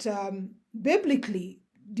 that biblically,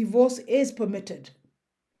 divorce is permitted,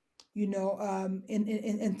 you know,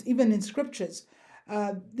 even in scriptures.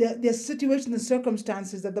 There's situations and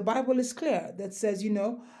circumstances that the Bible is clear that says, you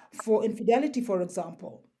know, for infidelity, for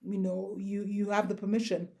example, you know, you have the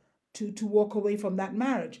permission to walk away from that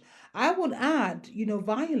marriage. I would add, you know,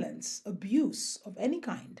 violence, abuse of any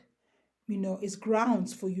kind, you know, is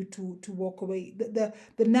grounds for you to walk away.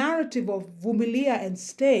 The narrative of vumilia and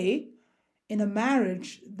stay in a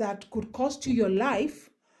marriage that could cost you your life.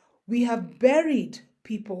 We have buried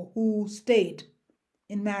people who stayed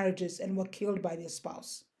in marriages and were killed by their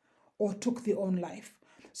spouse or took their own life.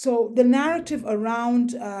 So the narrative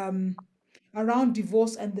around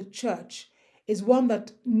divorce and the church is one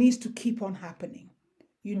that needs to keep on happening.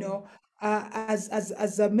 You know,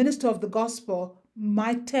 as a minister of the gospel,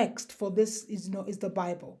 my text for this is, you know, is the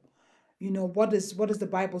Bible. You know, what does the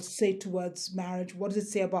Bible say towards marriage? What does it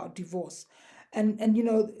say about divorce? And you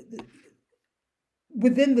know,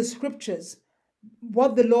 within the scriptures,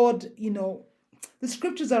 what the Lord, you know, the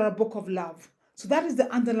scriptures are a book of love. So that is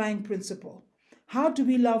the underlying principle. How do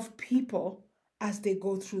we love people as they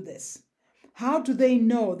go through this? How do they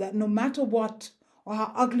know that no matter what or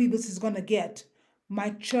how ugly this is going to get,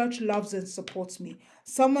 my church loves and supports me?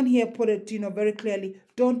 Someone here put it, you know, very clearly,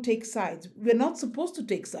 don't take sides. We're not supposed to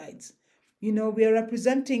take sides. You know, we are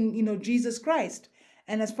representing, you know, Jesus Christ.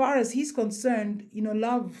 And as far as he's concerned, you know,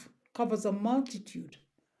 love covers a multitude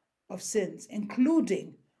of sins,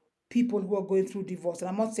 including people who are going through divorce. And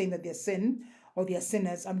I'm not saying that they're sin or they're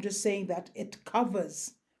sinners. I'm just saying that it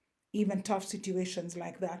covers even tough situations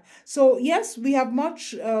like that. So yes, we have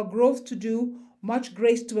much growth to do, much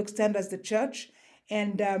grace to extend as the church.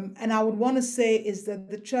 And I would want to say is that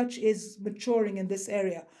the church is maturing in this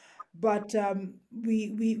area, but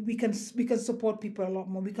we can support people a lot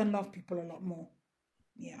more. We can love people a lot more.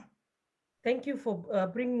 Yeah. Thank you for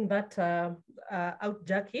bringing that out,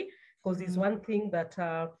 Jackie, because it's one thing that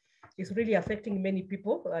is really affecting many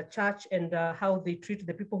people, church, and how they treat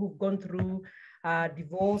the people who've gone through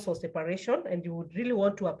divorce or separation. And you would really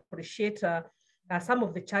want to appreciate some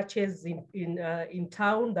of the churches in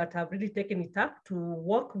town that have really taken it up to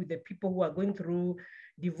work with the people who are going through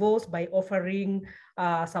divorce by offering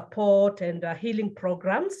support and healing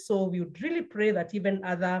programs. So we would really pray that even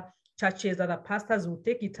other churches, other pastors will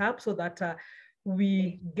take it up so that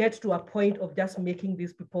we get to a point of just making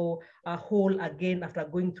these people whole again after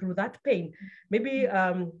going through that pain. Maybe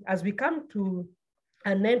as we come to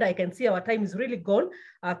an end, I can see our time is really gone.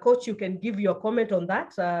 Coach, you can give your comment on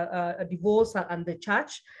that, divorce and the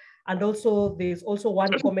church. And also, there's also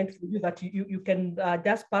one comment for you that you can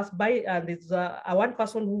just pass by. And there's one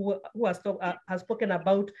person who has spoken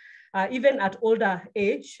about even at older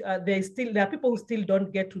age, there are people who still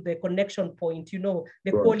don't get to the connection point, you know,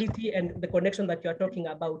 the quality and the connection that you're talking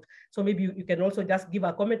about. So maybe you can also just give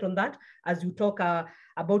a comment on that as you talk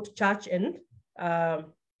about church and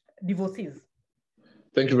divorcees.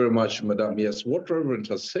 Thank you very much, Madam. Yes, what Reverend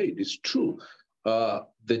has said is true.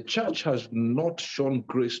 The church has not shown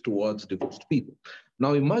grace towards divorced people.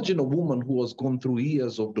 Now imagine a woman who has gone through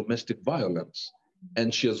years of domestic violence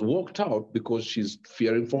and she has walked out because she's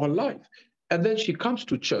fearing for her life. And then she comes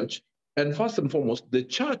to church, and first and foremost, the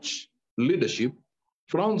church leadership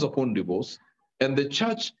frowns upon divorce, and the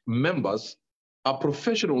church members are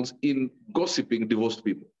professionals in gossiping divorced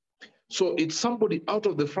people. So it's somebody out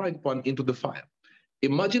of the frying pan into the fire.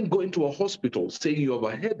 Imagine going to a hospital saying you have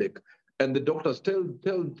a headache, and the doctors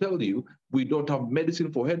tell you, we don't have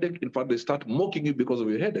medicine for headache. In fact, they start mocking you because of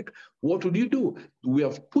your headache. What would you do? We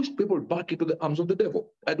have pushed people back into the arms of the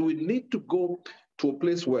devil. And we need to go to a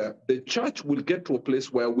place where the church will get to a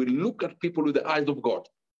place where we look at people with the eyes of God.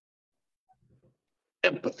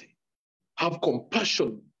 Empathy. Have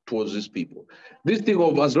compassion towards these people. This thing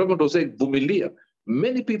of, as Reverend was saying, vumilia,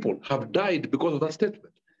 many people have died because of that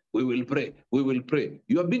statement. We will pray. We will pray.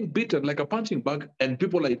 You are being beaten like a punching bag and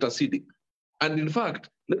people are interceding. And in fact,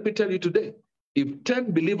 let me tell you today, if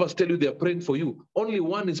 10 believers tell you they are praying for you, only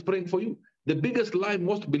one is praying for you. The biggest lie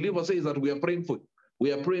most believers say is that we are praying for you.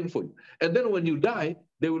 We are praying for you. And then when you die,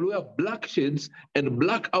 they will wear black shades and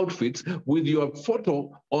black outfits with your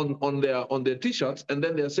photo on their t-shirts. And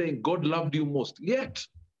then they're saying, God loved you most. Yet,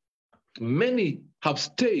 many have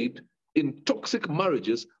stayed in toxic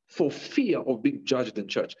marriages for fear of being judged in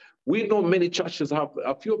church. We know many churches have,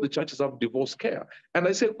 a few of the churches have divorce care. And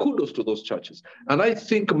I say kudos to those churches. And I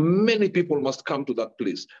think many people must come to that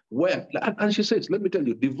place where, and she says, let me tell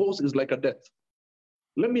you, divorce is like a death.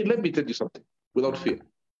 Let me tell you something without fear.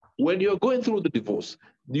 When you're going through the divorce,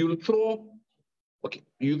 you throw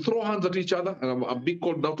hands at each other, and I'm being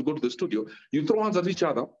called now to go to the studio. You throw hands at each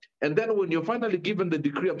other, and then when you're finally given the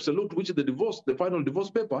decree absolute, which is the divorce, the final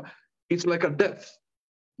divorce paper, it's like a death.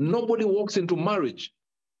 Nobody walks into marriage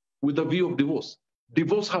with a view of divorce.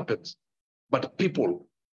 Divorce happens, but people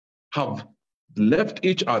have left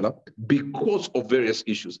each other because of various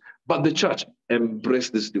issues. But the church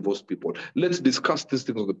embraced these divorced people. Let's discuss these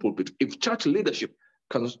things on the pulpit. If church leadership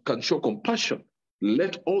can show compassion,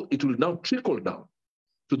 it will now trickle down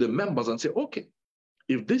to the members and say, okay,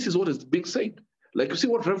 if this is what is being said, like you see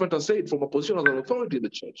what Reverend has said from a position of authority in the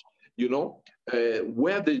church, you know,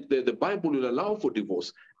 where the Bible will allow for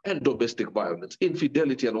divorce and domestic violence,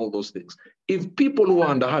 infidelity, and all those things. If people who are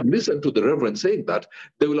underhand listen to the Reverend saying that,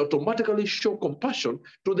 they will automatically show compassion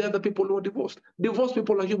to the other people who are divorced. Divorced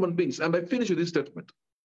people are human beings. And I finish with this statement.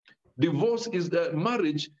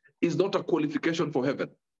 Marriage is not a qualification for heaven.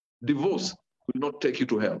 Divorce will not take you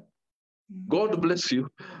to hell. God bless you.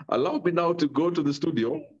 Allow me now to go to the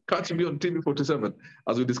studio. Catch me on TV47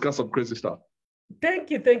 as we discuss some crazy stuff.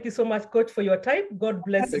 Thank you so much, Coach, for your time. God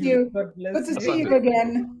bless you. God bless you. Good to see you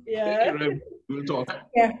again. Yeah. Thank you, we'll talk.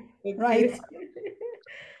 Yeah, right.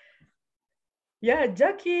 Yeah,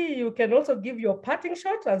 Jackie, you can also give your parting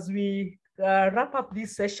shot as we wrap up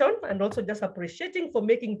this session, and also just appreciating for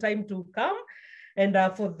making time to come and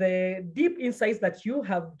for the deep insights that you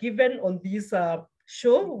have given on this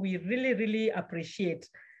show. We really, really appreciate.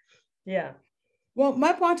 Yeah. Well,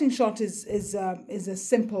 my parting shot is a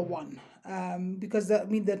simple one, because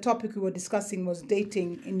the topic we were discussing was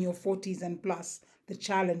dating in your 40s and plus, the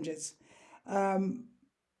challenges. Um,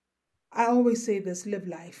 I always say this: live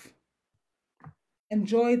life,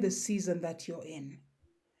 enjoy the season that you're in.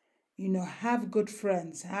 Have good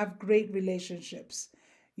friends, have great relationships.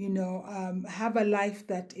 Have a life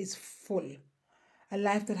that is full, a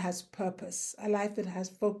life that has purpose, a life that has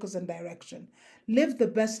focus and direction. Live the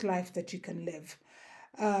best life that you can live.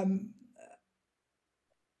 Um,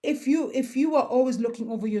 if you are always looking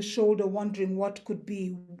over your shoulder wondering what could be,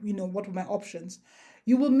 what are my options,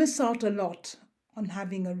 you will miss out a lot on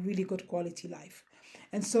having a really good quality life.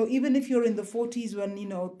 And so even if you're in the 40s, when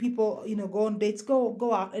people go on dates,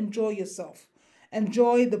 go out, enjoy yourself,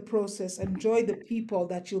 enjoy the process, enjoy the people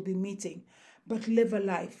that you'll be meeting, but live a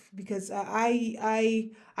life. Because I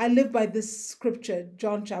live by this scripture,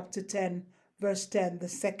 John chapter 10 verse 10, the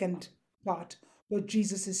second part, where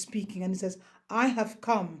Jesus is speaking, and he says, I have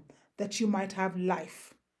come that you might have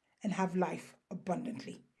life, and have life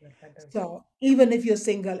abundantly. So even if you're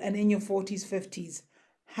single and in your 40s, 50s,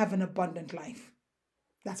 have an abundant life.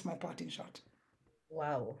 That's my parting shot.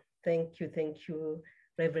 Wow. Thank you,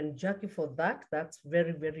 Reverend Jackie, for that. That's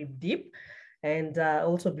very, very deep. And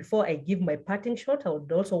also, before I give my parting shot, I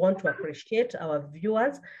would also want to appreciate our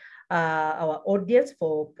viewers, our audience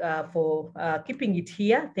for keeping it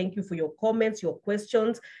here. Thank you for your comments, your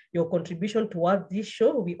questions, your contribution toward this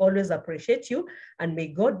show. We always appreciate you, and may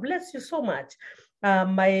God bless you so much.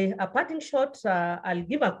 My parting shot, I'll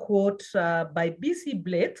give a quote by B.C.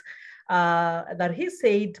 Blake, that he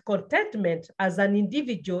said, contentment as an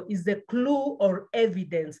individual is the clue or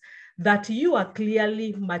evidence that you are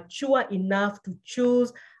clearly mature enough to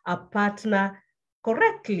choose a partner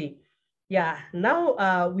correctly. Yeah,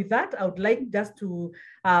 now with that, I would like just to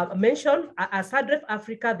mention, as Hadref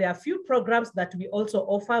Africa, there are a few programs that we also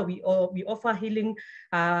offer. We offer healing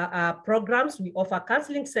programs, we offer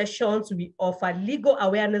counseling sessions, we offer legal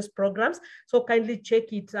awareness programs. So kindly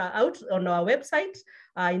check it out on our website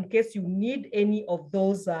in case you need any of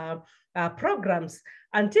those programs.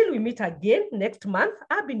 Until we meet again next month,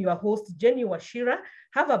 I've been your host, Jenny Wachira.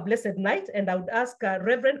 Have a blessed night, and I would ask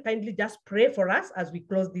Reverend kindly just pray for us as we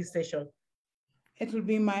close this session. It will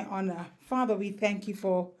be my honor. Father, we thank you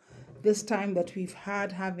for this time that we've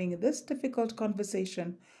had having this difficult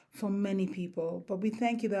conversation for many people. But we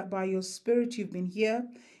thank you that by your Spirit you've been here.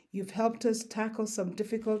 You've helped us tackle some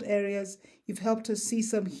difficult areas. You've helped us see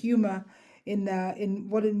some humor in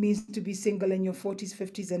what it means to be single in your 40s,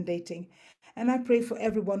 50s, and dating. And I pray for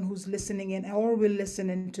everyone who's listening in or will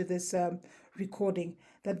listen into this recording,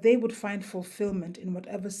 that they would find fulfillment in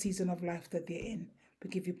whatever season of life that they're in.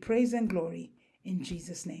 We give you praise and glory in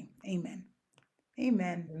Jesus' name. Amen.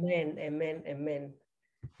 Amen. Amen, amen, amen.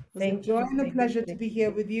 It was a joy and a pleasure to be here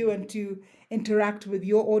with you and to interact with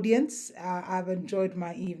your audience. I've enjoyed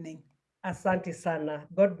my evening. Asante sana.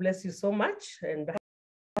 God bless you so much. And